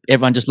know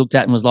everyone just looked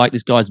at and was like,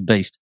 this guy's a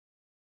beast?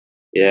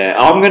 Yeah,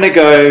 I'm going to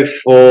go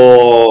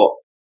for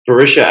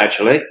Berisha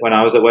actually. When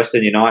I was at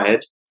Western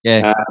United,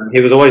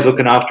 he was always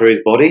looking after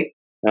his body.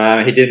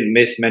 He didn't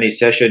miss many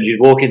sessions. You'd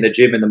walk in the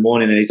gym in the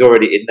morning and he's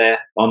already in there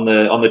on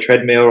the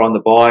treadmill or on the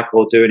bike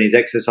or doing his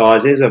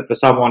exercises. And for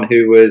someone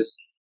who was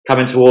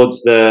coming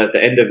towards the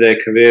end of their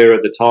career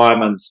at the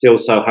time and still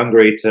so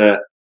hungry to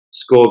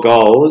score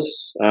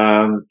goals,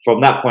 from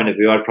that point of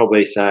view, I'd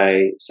probably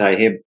say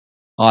him.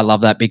 I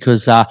love that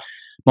because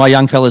my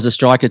young fella's a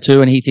striker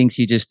too, and he thinks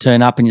you just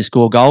turn up and you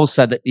score goals.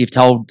 So that you've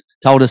told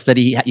us that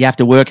you have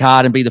to work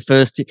hard and be the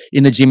first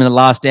in the gym and the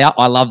last out.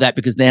 I love that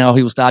because now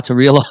he will start to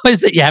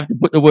realise that you have to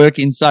put the work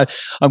in. So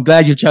I'm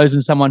glad you've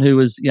chosen someone who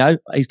was,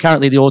 he's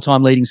currently the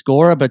all-time leading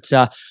scorer, but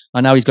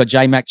I know he's got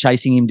J-Mac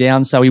chasing him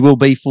down, so he will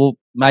be for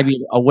maybe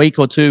a week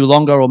or two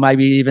longer or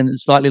maybe even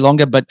slightly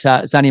longer, but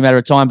it's only a matter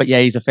of time. But yeah,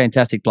 he's a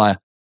fantastic player.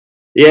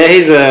 Yeah,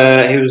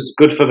 he was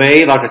good for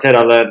me. Like I said,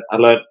 I learned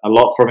a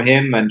lot from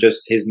him and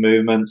just his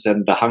movements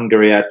and the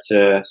hunger he had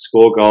to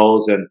score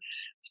goals and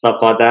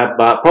stuff like that.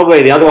 But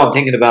probably the other one,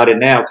 thinking about it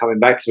now, coming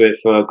back to it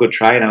for a good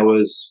trainer,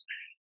 was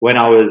when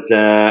I was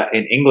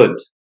in England,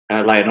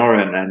 Leyton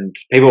Orient, and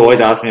people always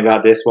ask me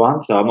about this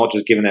one, so I'm not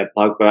just giving it a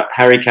plug. But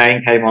Harry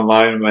Kane came on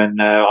loan when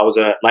I was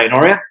at Leyton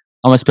Orient.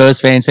 I'm a Spurs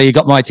fan, so you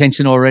got my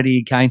attention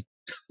already, Kane.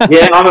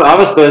 Yeah, I'm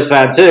a Spurs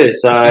fan too.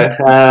 So,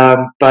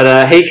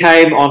 but he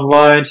came on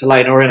loan to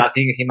Leyton Orient. I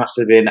think he must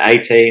have been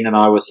 18 and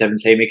I was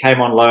 17. He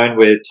came on loan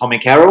with Tommy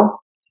Carroll.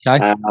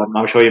 Okay.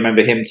 I'm sure you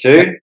remember him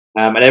too.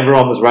 And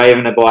everyone was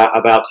raving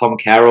about Tom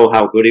Carroll,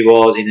 how good he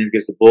was. He never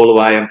gives the ball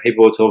away, and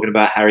people were talking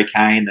about Harry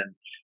Kane and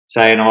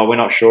saying, "Oh, we're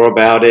not sure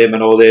about him"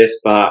 and all this.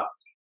 But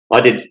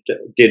I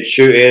did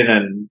shooting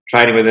and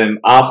training with him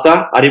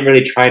after. I didn't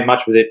really train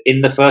much with him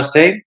in the first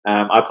team.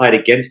 I played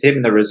against him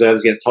in the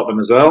reserves against Tottenham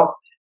as well.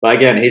 But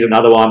again, he's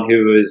another one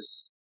who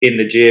was in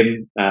the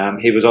gym.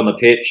 He was on the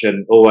pitch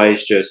and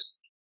always just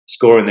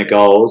scoring the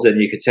goals.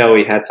 And you could tell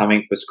he had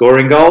something for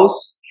scoring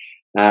goals,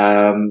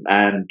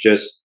 and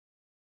just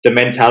the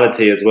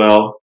mentality as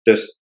well.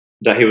 Just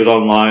that he was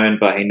on loan,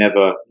 but he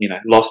never,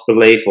 lost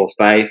belief or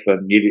faith.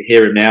 And you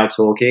hear him now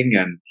talking,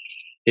 and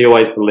he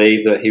always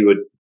believed that he would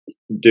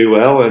do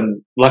well.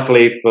 And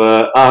luckily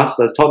for us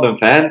as Tottenham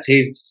fans,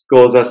 he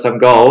scores us some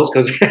goals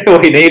because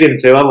we need him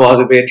to. Otherwise,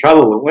 we'd be in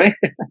trouble, wouldn't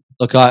we?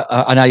 Look,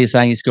 I know you're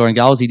saying he's scoring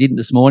goals. He didn't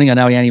this morning. I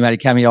know he only made a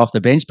cameo off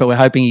the bench, but we're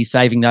hoping he's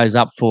saving those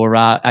up for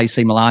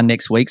AC Milan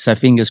next week. So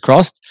fingers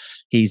crossed.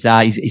 He's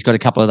got a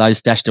couple of those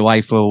stashed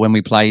away for when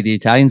we play the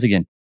Italians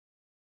again.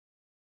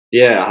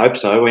 Yeah, I hope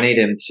so. We need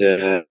him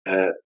to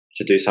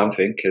do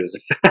something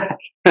because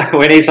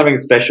we need something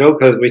special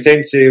because we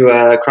seem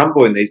to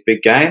crumble in these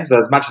big games.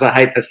 As much as I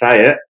hate to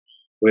say it,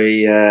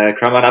 we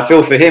crumble. And I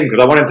feel for him because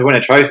I want him to win a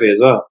trophy as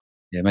well.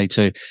 Yeah, me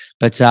too.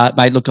 But,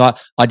 mate, look,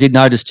 I did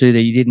notice too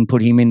that you didn't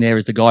put him in there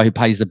as the guy who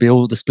pays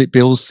the split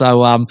bills.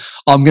 So I'm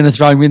going to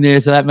throw him in there.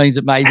 So that means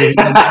that maybe he's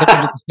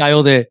the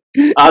scale there.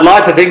 I'd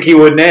like to think he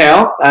would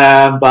now.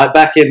 But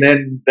back in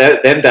them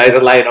days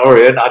at Leyton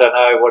Orient, I don't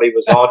know what he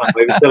was on.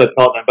 We were still at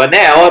Tottenham. But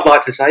now I'd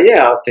like to say,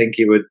 yeah, I think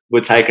he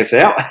would take us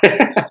out.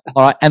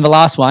 All right. And the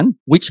last one,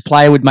 which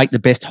player would make the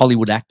best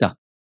Hollywood actor?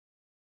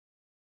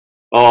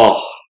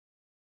 Oh,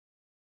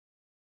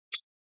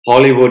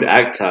 Hollywood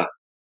actor.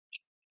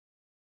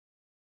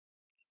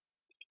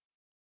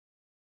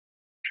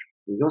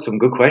 You've got some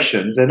good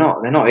questions. They're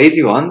not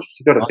easy ones.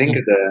 You've got to think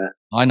of the.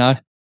 I know.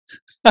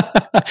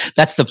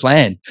 That's the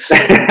plan.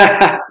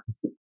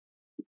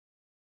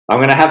 I'm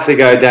going to have to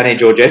go Danny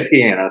Georgescu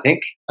in, I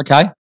think.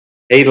 Okay.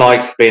 He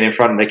likes being in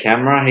front of the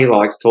camera. He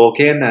likes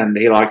talking and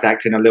he likes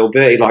acting a little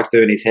bit. He likes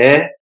doing his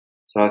hair.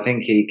 So I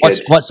think he could.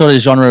 What sort of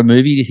genre of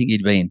movie do you think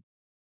he'd be in?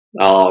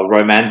 Oh,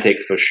 romantic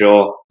for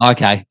sure.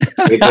 Okay.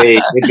 He'd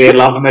be a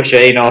love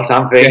machine or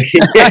something.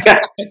 Okay.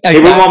 He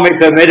wouldn't want me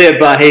to admit it,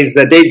 but he's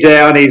deep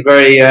down, he's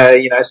very,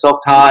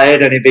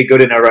 soft-hearted, and he'd be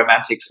good in a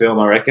romantic film,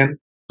 I reckon.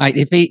 Mate,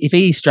 if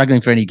he's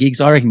struggling for any gigs,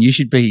 I reckon you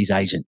should be his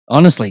agent.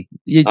 Honestly,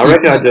 I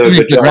reckon I'd do a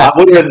good job. I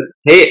wouldn't.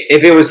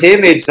 If it was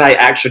him, he'd say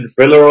action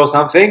thriller or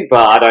something.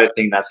 But I don't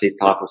think that's his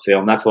type of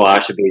film. That's why I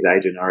should be his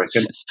agent. I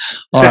reckon.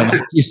 All right,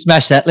 mate, you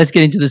smashed that. Let's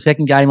get into the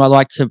second game I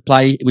like to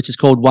play, which is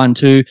called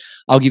 1-2.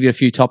 I'll give you a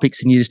few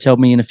topics, and you just tell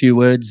me in a few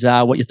words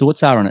what your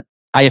thoughts are on it.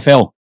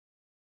 AFL.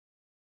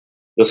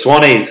 The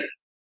Swannies.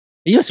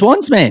 Are you a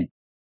Swans man?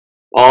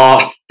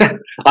 Oh,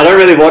 I don't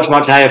really watch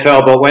much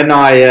AFL, but when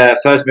I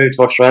first moved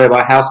to Australia,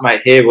 my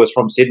housemate here was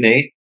from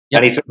Sydney,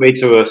 and he took me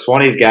to a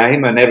Swannies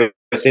game, and ever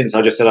since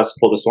I just said I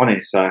support the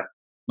Swannies. So,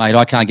 mate,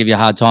 I can't give you a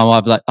hard time.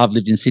 I've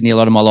lived in Sydney a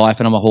lot of my life,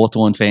 and I'm a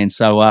Hawthorn fan.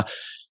 So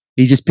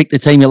you just pick the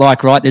team you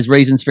like, right? There's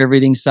reasons for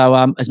everything. So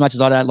as much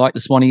as I don't like the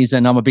Swannies,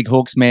 and I'm a big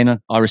Hawks man,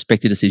 I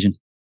respect your decision.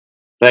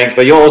 Thanks,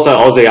 but you're also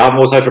Aussie. I'm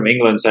also from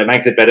England, so it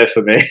makes it better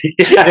for me.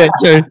 Yeah,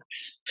 true.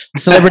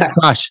 Celebrity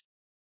crush.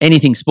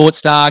 Anything, sports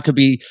star, could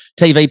be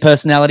TV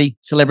personality,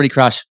 celebrity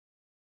crush.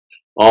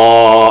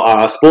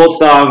 Oh, sports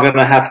star, I'm going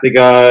to have to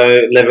go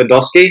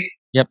Lewandowski.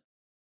 Yep.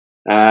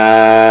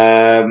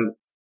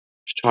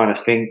 Just trying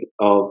to think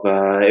of,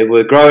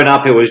 growing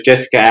up, it was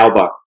Jessica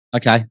Alba.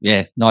 Okay,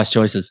 yeah, nice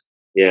choices.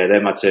 Yeah,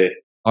 they're my two.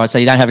 All right, so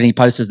you don't have any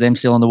posters of them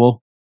still on the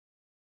wall?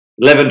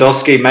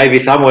 Lewandowski, maybe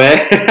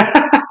somewhere.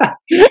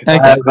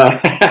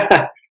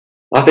 Okay.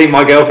 I think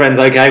my girlfriend's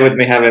okay with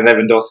me having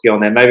Lewandowski on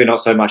there. Maybe not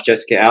so much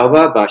Jessica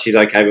Alba, but she's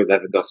okay with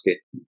Lewandowski.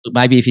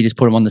 Maybe if you just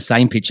put them on the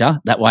same picture,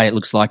 that way it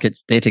looks like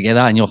they're together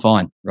and you're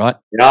fine, right?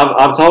 Yeah,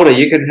 I've told her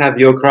you can have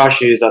your crush,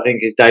 who's I think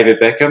is David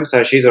Beckham,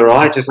 so she's all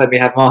right. Just let me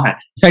have mine.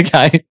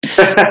 Okay.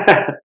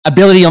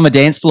 Ability on the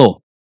dance floor.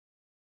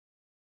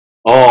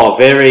 Oh,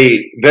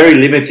 very, very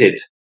limited.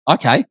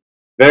 Okay.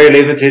 Very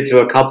limited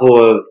to a couple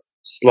of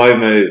slow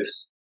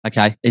moves.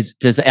 Okay.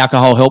 Does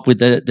alcohol help with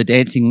the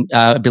dancing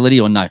ability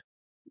or no?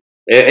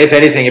 If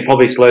anything, it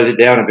probably slows it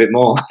down a bit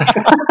more.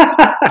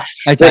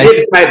 Okay.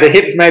 The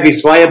hips maybe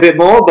sway a bit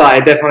more, but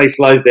it definitely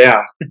slows down.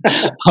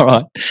 All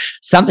right.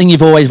 Something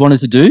you've always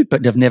wanted to do,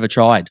 but have never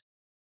tried.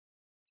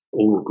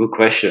 Oh, good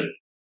question.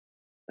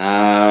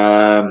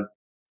 Play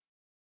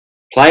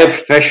a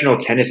professional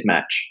tennis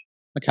match.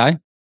 Okay.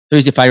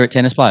 Who's your favourite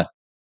tennis player?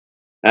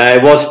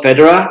 It was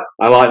Federer.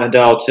 I like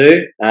Nadal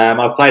too.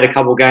 I played a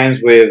couple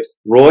games with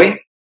Roy.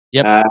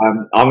 Yep.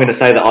 I'm going to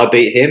say that I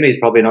beat him. He's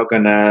probably not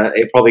going to.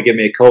 He'll probably give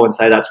me a call and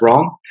say that's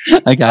wrong.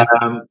 Okay.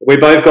 We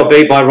both got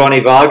beat by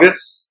Ronnie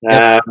Vargas,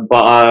 Yep.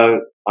 but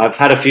I've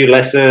had a few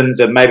lessons,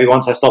 and maybe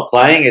once I stop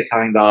playing, it's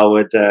something that I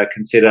would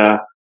consider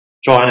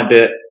trying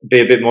be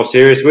a bit more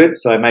serious with.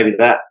 So maybe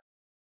that.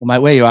 Well,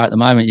 mate, where you are at the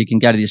moment, you can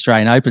go to the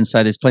Australian Open,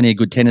 so there's plenty of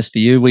good tennis for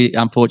you. We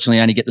unfortunately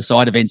only get the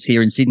side events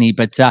here in Sydney,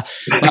 but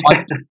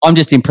I'm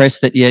just impressed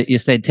that you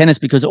said tennis,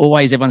 because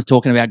always everyone's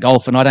talking about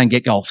golf, and I don't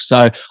get golf,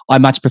 so I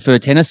much prefer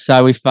tennis.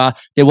 So if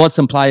there was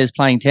some players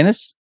playing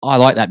tennis, I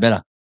like that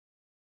better.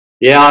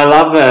 Yeah, I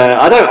love.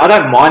 I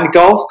don't mind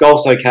golf.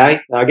 Golf's okay.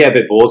 I get a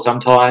bit bored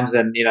sometimes,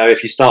 and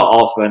if you start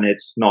off and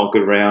it's not a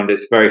good round,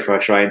 it's very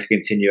frustrating to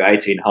continue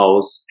 18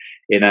 holes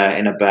in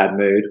a bad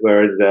mood.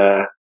 Whereas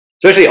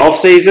especially off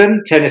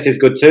season, tennis is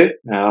good too.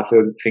 I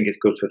think it's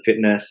good for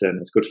fitness and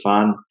it's good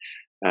fun.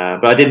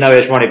 But I didn't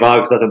notice Ronnie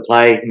Vargas doesn't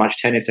play much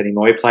tennis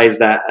anymore. He plays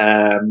that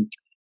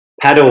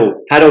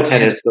paddle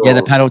tennis. Yeah,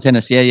 the paddle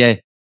tennis. Yeah.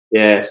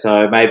 Yeah,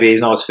 so maybe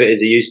he's not as fit as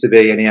he used to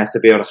be, and he has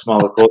to be on a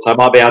smaller court. So I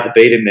might be able to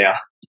beat him now.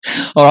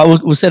 All right,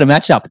 we'll set a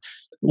match up.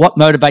 What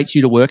motivates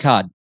you to work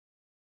hard?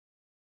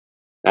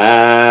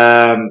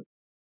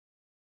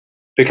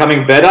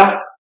 Becoming better.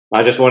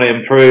 I just want to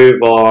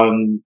improve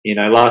on,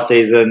 last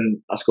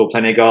season I scored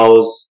plenty of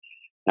goals,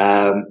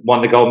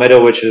 won the gold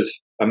medal, which was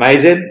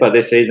amazing. But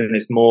this season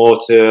it's more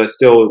to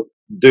still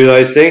do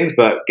those things,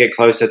 but get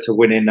closer to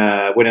winning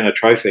a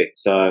trophy.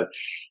 So,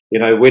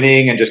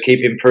 winning and just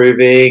keep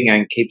improving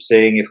and keep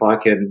seeing if I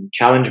can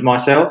challenge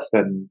myself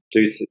and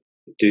do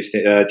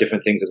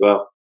different things as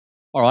well.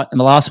 All right, and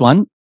the last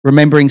one,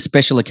 remembering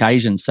special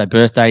occasions, so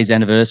birthdays,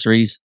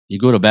 anniversaries. You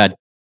good or bad?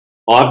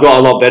 I've got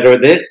a lot better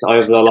at this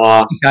over the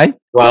last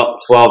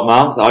 12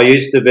 months. I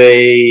used to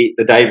be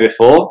the day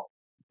before,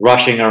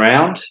 rushing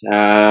around.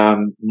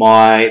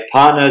 My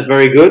partner is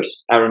very good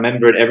at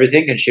remembering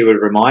everything, and she would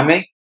remind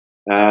me.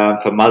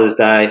 For Mother's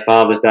Day,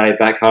 Father's Day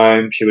back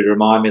home, she would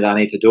remind me that I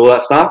need to do all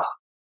that stuff.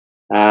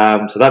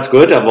 So that's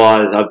good,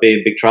 otherwise I'd be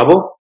in big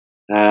trouble.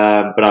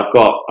 But I've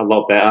got a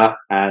lot better,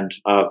 and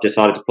I've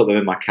decided to put them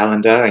in my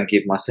calendar and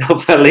give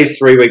myself at least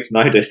 3 weeks'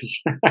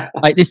 notice.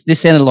 Mate, this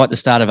sounded like the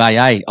start of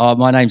AA. Oh,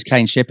 my name's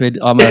Kane Shepherd.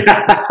 I'm a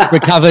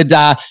recovered,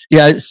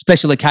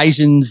 special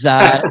occasions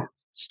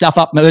stuff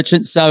up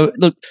merchant. So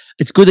look,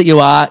 it's good that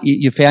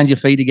you found your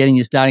feet again and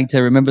you're starting to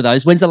remember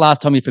those. When's the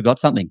last time you forgot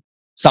something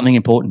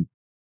important?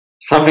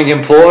 Something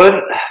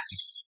important.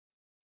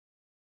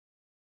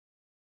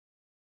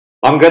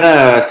 I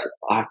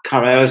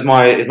can't remember.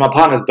 It's my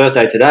partner's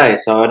birthday today,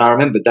 and I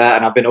remembered that,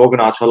 and I've been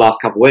organised for the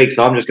last couple of weeks,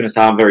 so I'm just going to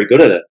say I'm very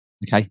good at it.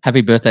 Okay,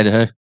 happy birthday to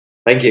her.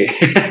 Thank you.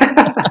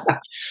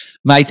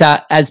 Mate,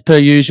 as per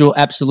usual,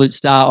 absolute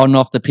star on and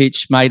off the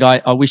pitch, mate.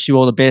 I wish you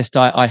all the best.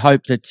 I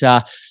hope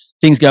that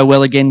things go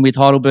well again with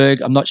Heidelberg.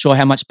 I'm not sure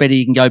how much better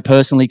you can go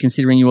personally,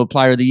 considering you were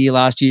Player of the Year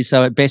last year,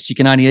 so at best you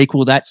can only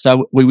equal that,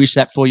 so we wish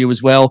that for you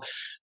as well.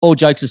 All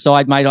jokes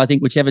aside, mate, I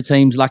think whichever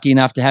team's lucky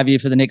enough to have you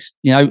for the next,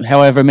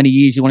 however many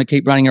years you want to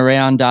keep running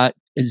around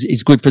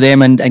is good for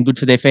them and good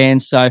for their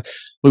fans. So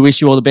we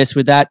wish you all the best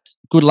with that.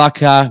 Good luck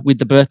with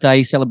the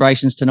birthday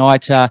celebrations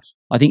tonight. I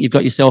think you've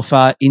got yourself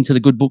into the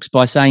good books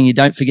by saying you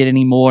don't forget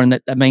anymore, and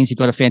that means you've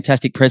got a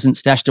fantastic present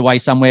stashed away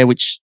somewhere,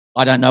 which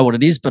I don't know what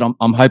it is, but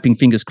I'm hoping,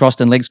 fingers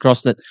crossed and legs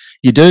crossed, that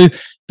you do.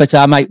 But,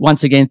 mate,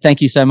 once again, thank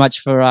you so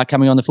much for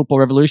coming on the Football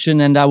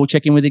Revolution, and we'll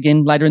check in with you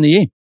again later in the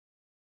year.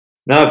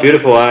 No,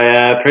 beautiful.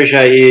 I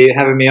appreciate you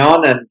having me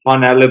on and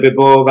finding out a little bit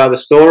more about the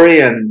story,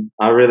 and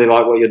I really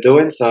like what you're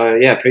doing. So,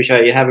 yeah,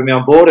 appreciate you having me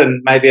on board,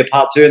 and maybe a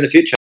part 2 in the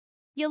future.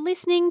 You're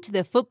listening to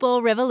the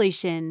Football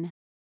Revolution.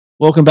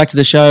 Welcome back to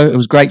the show. It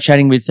was great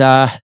chatting with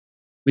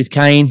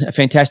Kane, a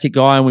fantastic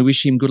guy, and we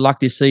wish him good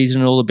luck this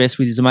season and all the best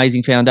with his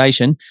amazing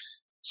foundation.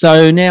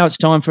 So now it's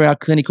time for our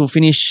clinical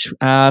finish.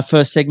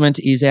 First segment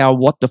is our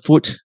What the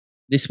Foot.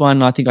 This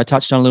one I think I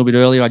touched on a little bit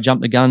earlier. I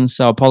jumped the gun,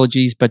 so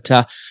apologies, but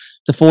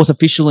the fourth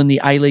official in the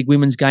A-League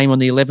women's game on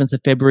the 11th of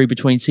February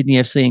between Sydney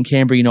FC and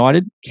Canberra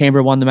United.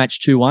 Canberra won the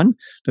match 2-1,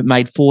 but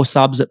made 4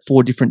 subs at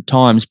 4 different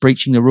times,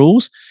 breaching the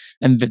rules,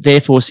 and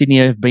therefore Sydney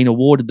have been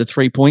awarded the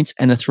 3 points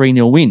and a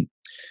 3-0 win.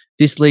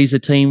 This leaves the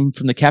team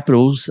from the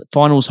Capitals'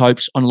 finals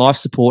hopes on life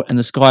support and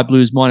the Sky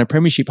Blues minor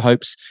premiership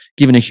hopes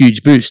given a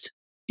huge boost.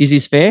 Is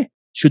this fair?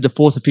 Should the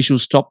fourth official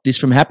stop this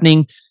from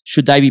happening?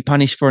 Should they be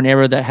punished for an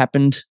error that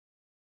happened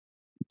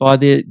by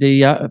the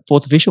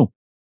fourth official?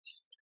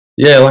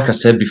 Yeah, like I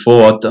said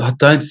before, I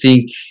don't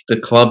think the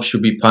club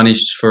should be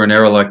punished for an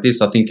error like this.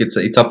 I think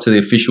it's up to the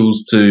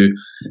officials to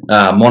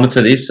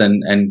monitor this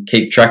and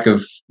keep track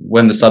of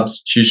when the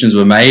substitutions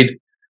were made.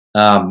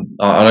 I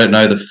don't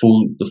know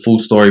the full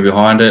story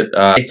behind it.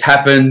 It's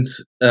happened.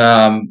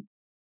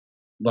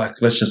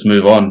 Let's just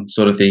move on,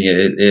 sort of thing.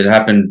 It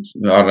happened.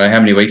 I don't know how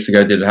many weeks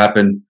ago did it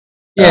happen.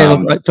 Yeah,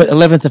 look,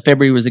 11th of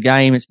February was a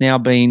game. It's now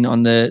been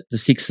on the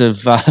 6th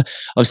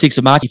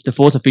of March. If the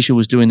fourth official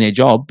was doing their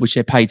job, which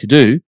they're paid to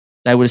do,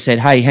 they would have said,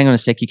 hey, hang on a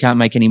sec, you can't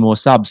make any more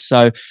subs.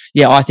 So,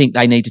 yeah, I think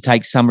they need to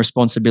take some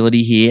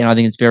responsibility here, and I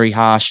think it's very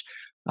harsh,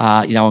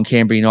 on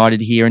Canberra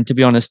United here. And to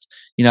be honest,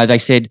 they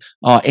said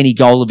any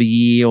goal of the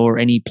year or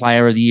any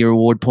player of the year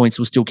award points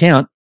will still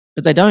count,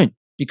 but they don't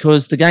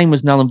because the game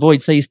was null and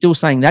void. So you're still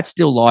saying that's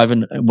still live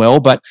and well,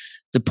 but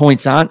the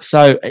points aren't.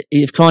 So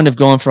you've kind of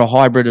gone for a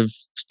hybrid of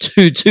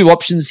two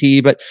options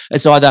here, but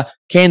it's either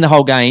can the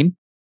whole game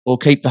or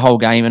keep the whole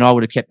game, and I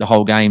would have kept the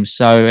whole game.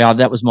 So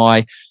that was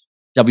my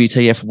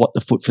WTF what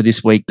the foot for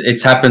this week.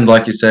 It's happened,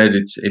 like you said,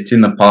 it's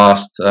in the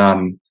past.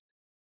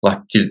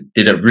 Did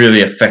it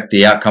really affect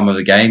the outcome of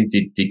the game?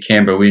 Did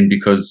Canberra win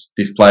because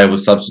this player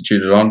was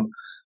substituted on?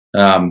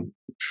 There's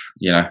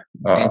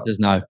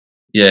no.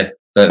 Yeah,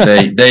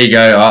 there you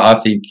go. I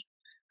think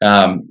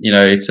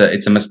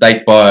it's a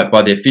mistake by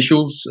the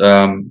officials.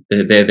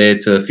 They're there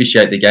to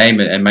officiate the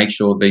game and make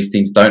sure these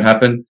things don't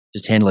happen.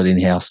 Just handle it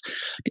in-house.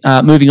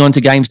 Moving on to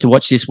games to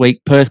watch this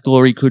week, Perth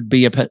Glory could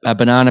be a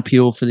banana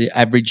peel for the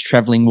average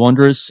travelling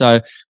Wanderers. So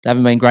they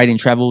haven't been great in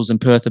travels, and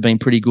Perth have been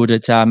pretty good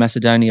at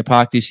Macedonia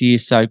Park this year.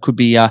 So it could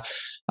be a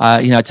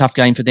tough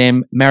game for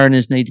them.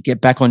 Mariners need to get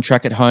back on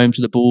track at home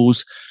to the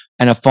Bulls,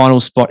 and a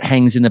final spot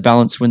hangs in the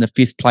balance when the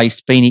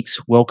 5th-placed Phoenix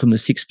welcome the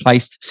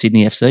 6th-placed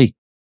Sydney FC.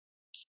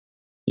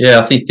 Yeah,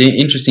 I think the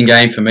interesting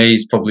game for me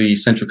is probably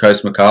Central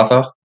Coast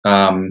Macarthur.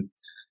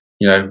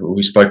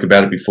 We spoke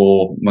about it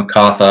before.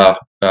 Macarthur,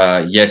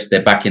 yes,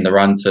 they're back in the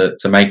run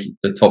to make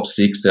the top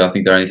 6. I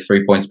think they're only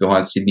 3 points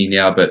behind Sydney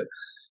now, but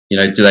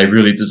do they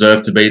really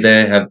deserve to be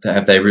there?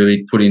 Have they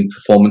really put in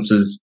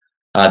performances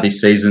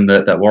this season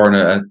that warrant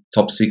a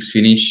top 6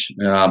 finish?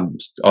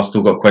 I've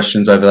still got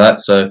questions over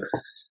that. So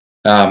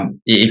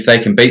if they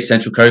can beat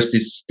Central Coast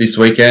this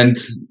weekend,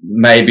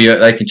 maybe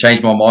they can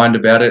change my mind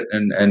about it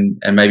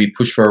and maybe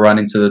push for a run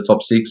into the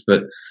top 6.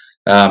 But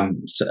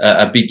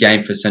a big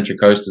game for Central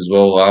Coast as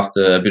well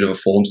after a bit of a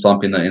form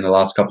slump in the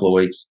last couple of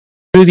weeks.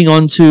 Moving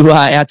on to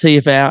our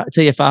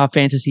TFR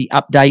fantasy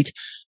update.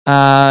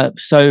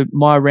 So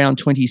my round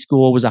 20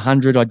 score was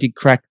 100. I did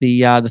crack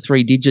the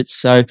 3 digits,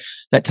 so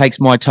that takes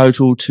my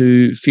total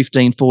to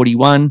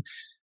 1541.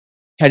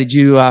 How did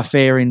you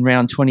fare in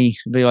round 20,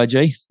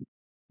 VIG?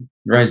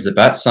 Raise the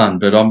bat, son,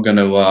 but I'm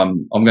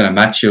gonna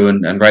match you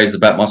and raise the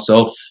bat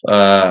myself.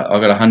 I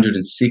got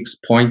 106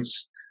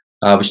 points.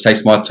 Which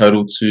takes my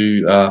total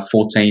to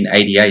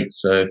 1488.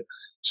 So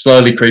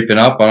slowly creeping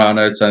up. I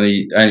know it's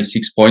only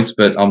 6 points,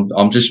 but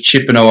I'm just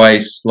chipping away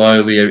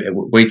slowly,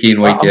 week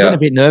in, week out. I'm getting a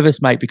bit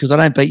nervous, mate, because I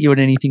don't beat you at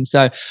anything.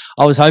 So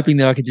I was hoping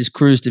that I could just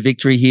cruise to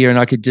victory here and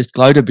I could just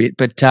gloat a bit.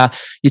 But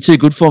you're too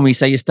good for me,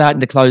 so you're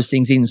starting to close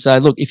things in. So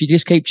look, if you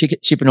just keep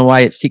chipping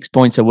away at 6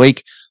 points a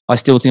week, I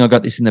still think I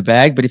got this in the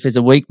bag. But if there's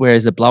a week where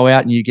there's a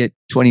blowout and you get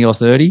 20 or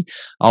 30,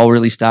 I'll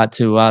really start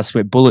to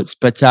sweat bullets.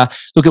 But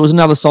look, it was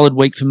another solid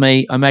week for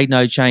me. I made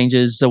no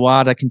changes.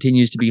 Zawada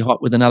continues to be hot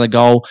with another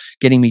goal,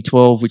 getting me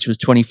 12, which was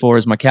 24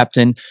 as my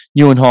captain.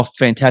 Neuenhoff,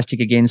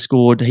 fantastic again,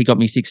 scored. He got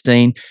me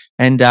 16.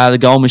 And the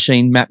goal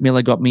machine, Matt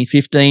Miller, got me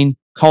 15.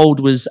 Cold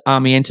was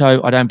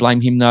Armiento. I don't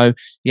blame him, though.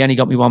 He only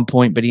got me 1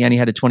 point, but he only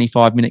had a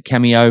 25-minute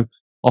cameo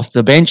off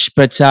the bench,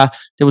 but there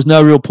was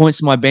no real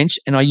points on my bench,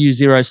 and I used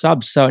 0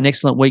 subs. So an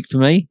excellent week for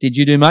me. Did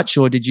you do much,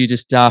 or did you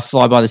just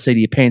fly by the seat of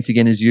your pants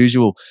again as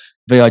usual?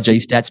 VIG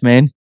stats,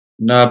 man.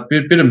 No,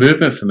 bit of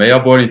movement for me. I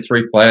brought in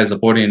 3 players. I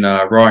brought in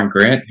Ryan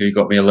Grant, who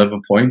got me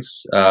 11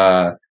 points.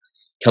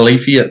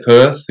 Khalifi at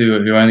Perth,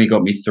 who only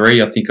got me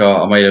 3. I think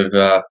I may have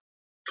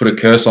put a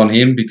curse on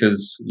him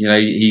because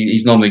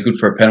he's normally good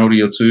for a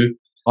penalty or 2.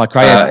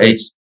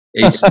 The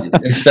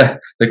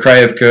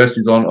Krayev curse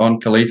is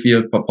on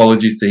Khalifi.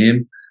 Apologies to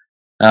him.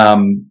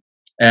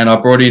 And I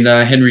brought in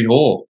Henry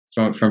Hall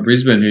from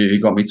Brisbane, who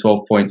got me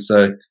 12 points.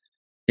 So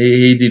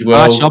he did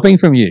well. Shopping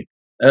from you.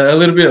 A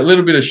little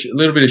bit of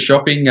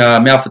shopping.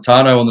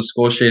 Malfitano on the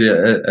score sheet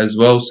as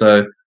well.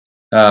 So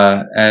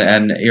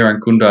and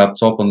Iran Kunda up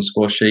top on the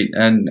score sheet,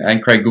 and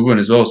Craig Goodwin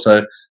as well.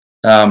 So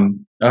I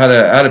had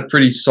a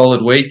pretty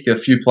solid week. A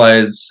few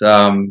players.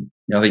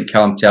 I think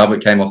Callum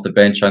Talbot came off the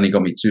bench, only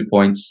got me 2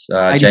 points.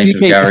 James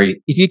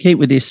McGarry. If you keep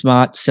with this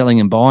smart selling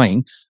and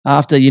buying,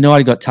 after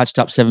United got touched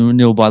up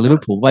 7-0 by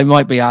Liverpool, they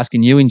might be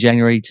asking you in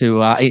January at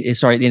the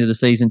end of the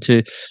season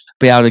to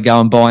be able to go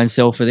and buy and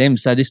sell for them.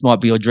 So this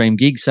might be your dream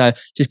gig. So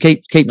just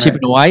keep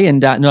chipping away, and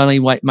not only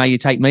may you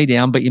take me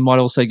down, but you might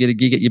also get a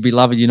gig at your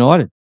beloved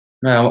United.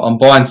 No, I'm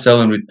buying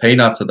selling with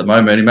peanuts at the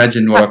moment.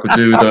 Imagine what I could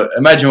do with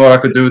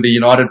the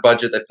United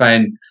budget. They're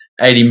paying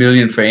 80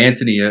 million for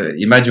Anthony.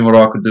 Imagine what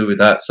I could do with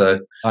that. So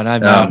I know,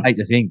 man. I hate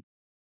to think.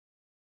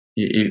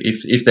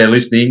 If they're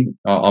listening,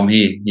 I'm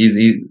here.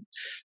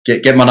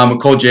 Get my number.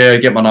 Call Jerry.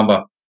 Get my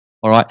number.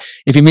 All right.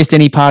 If you missed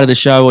any part of the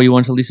show or you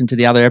want to listen to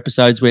the other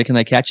episodes, where can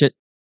they catch it?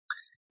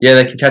 Yeah,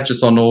 they can catch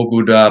us on all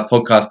good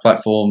podcast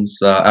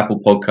platforms: Apple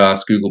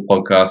Podcasts, Google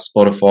Podcasts,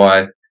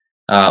 Spotify.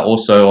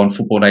 Also on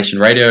Football Nation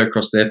Radio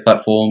across their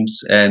platforms,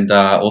 and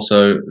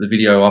also the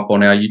video up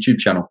on our YouTube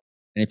channel.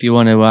 And if you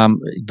want to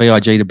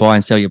VIG to buy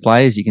and sell your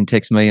players, you can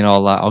text me and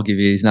I'll give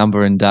you his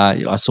number and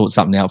I'll sort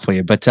something out for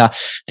you. But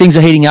things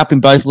are heating up in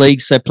both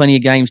leagues, so plenty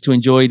of games to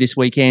enjoy this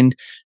weekend.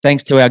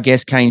 Thanks to our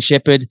guest, Kane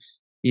Shepherd.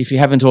 If you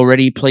haven't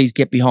already, please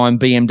get behind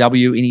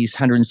BMW in his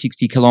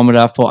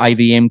 160-kilometre for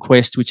AVM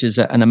quest, which is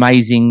an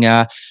amazing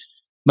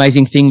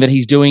thing that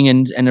he's doing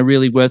and a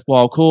really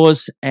worthwhile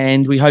cause.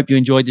 And we hope you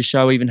enjoyed the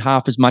show even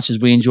half as much as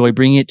we enjoy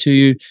bringing it to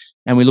you.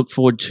 And we look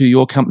forward to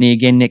your company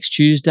again next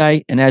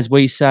Tuesday. And as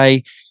we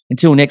say,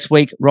 until next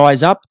week,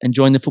 rise up and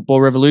join the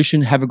football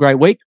revolution. Have a great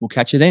week. We'll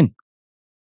catch you then.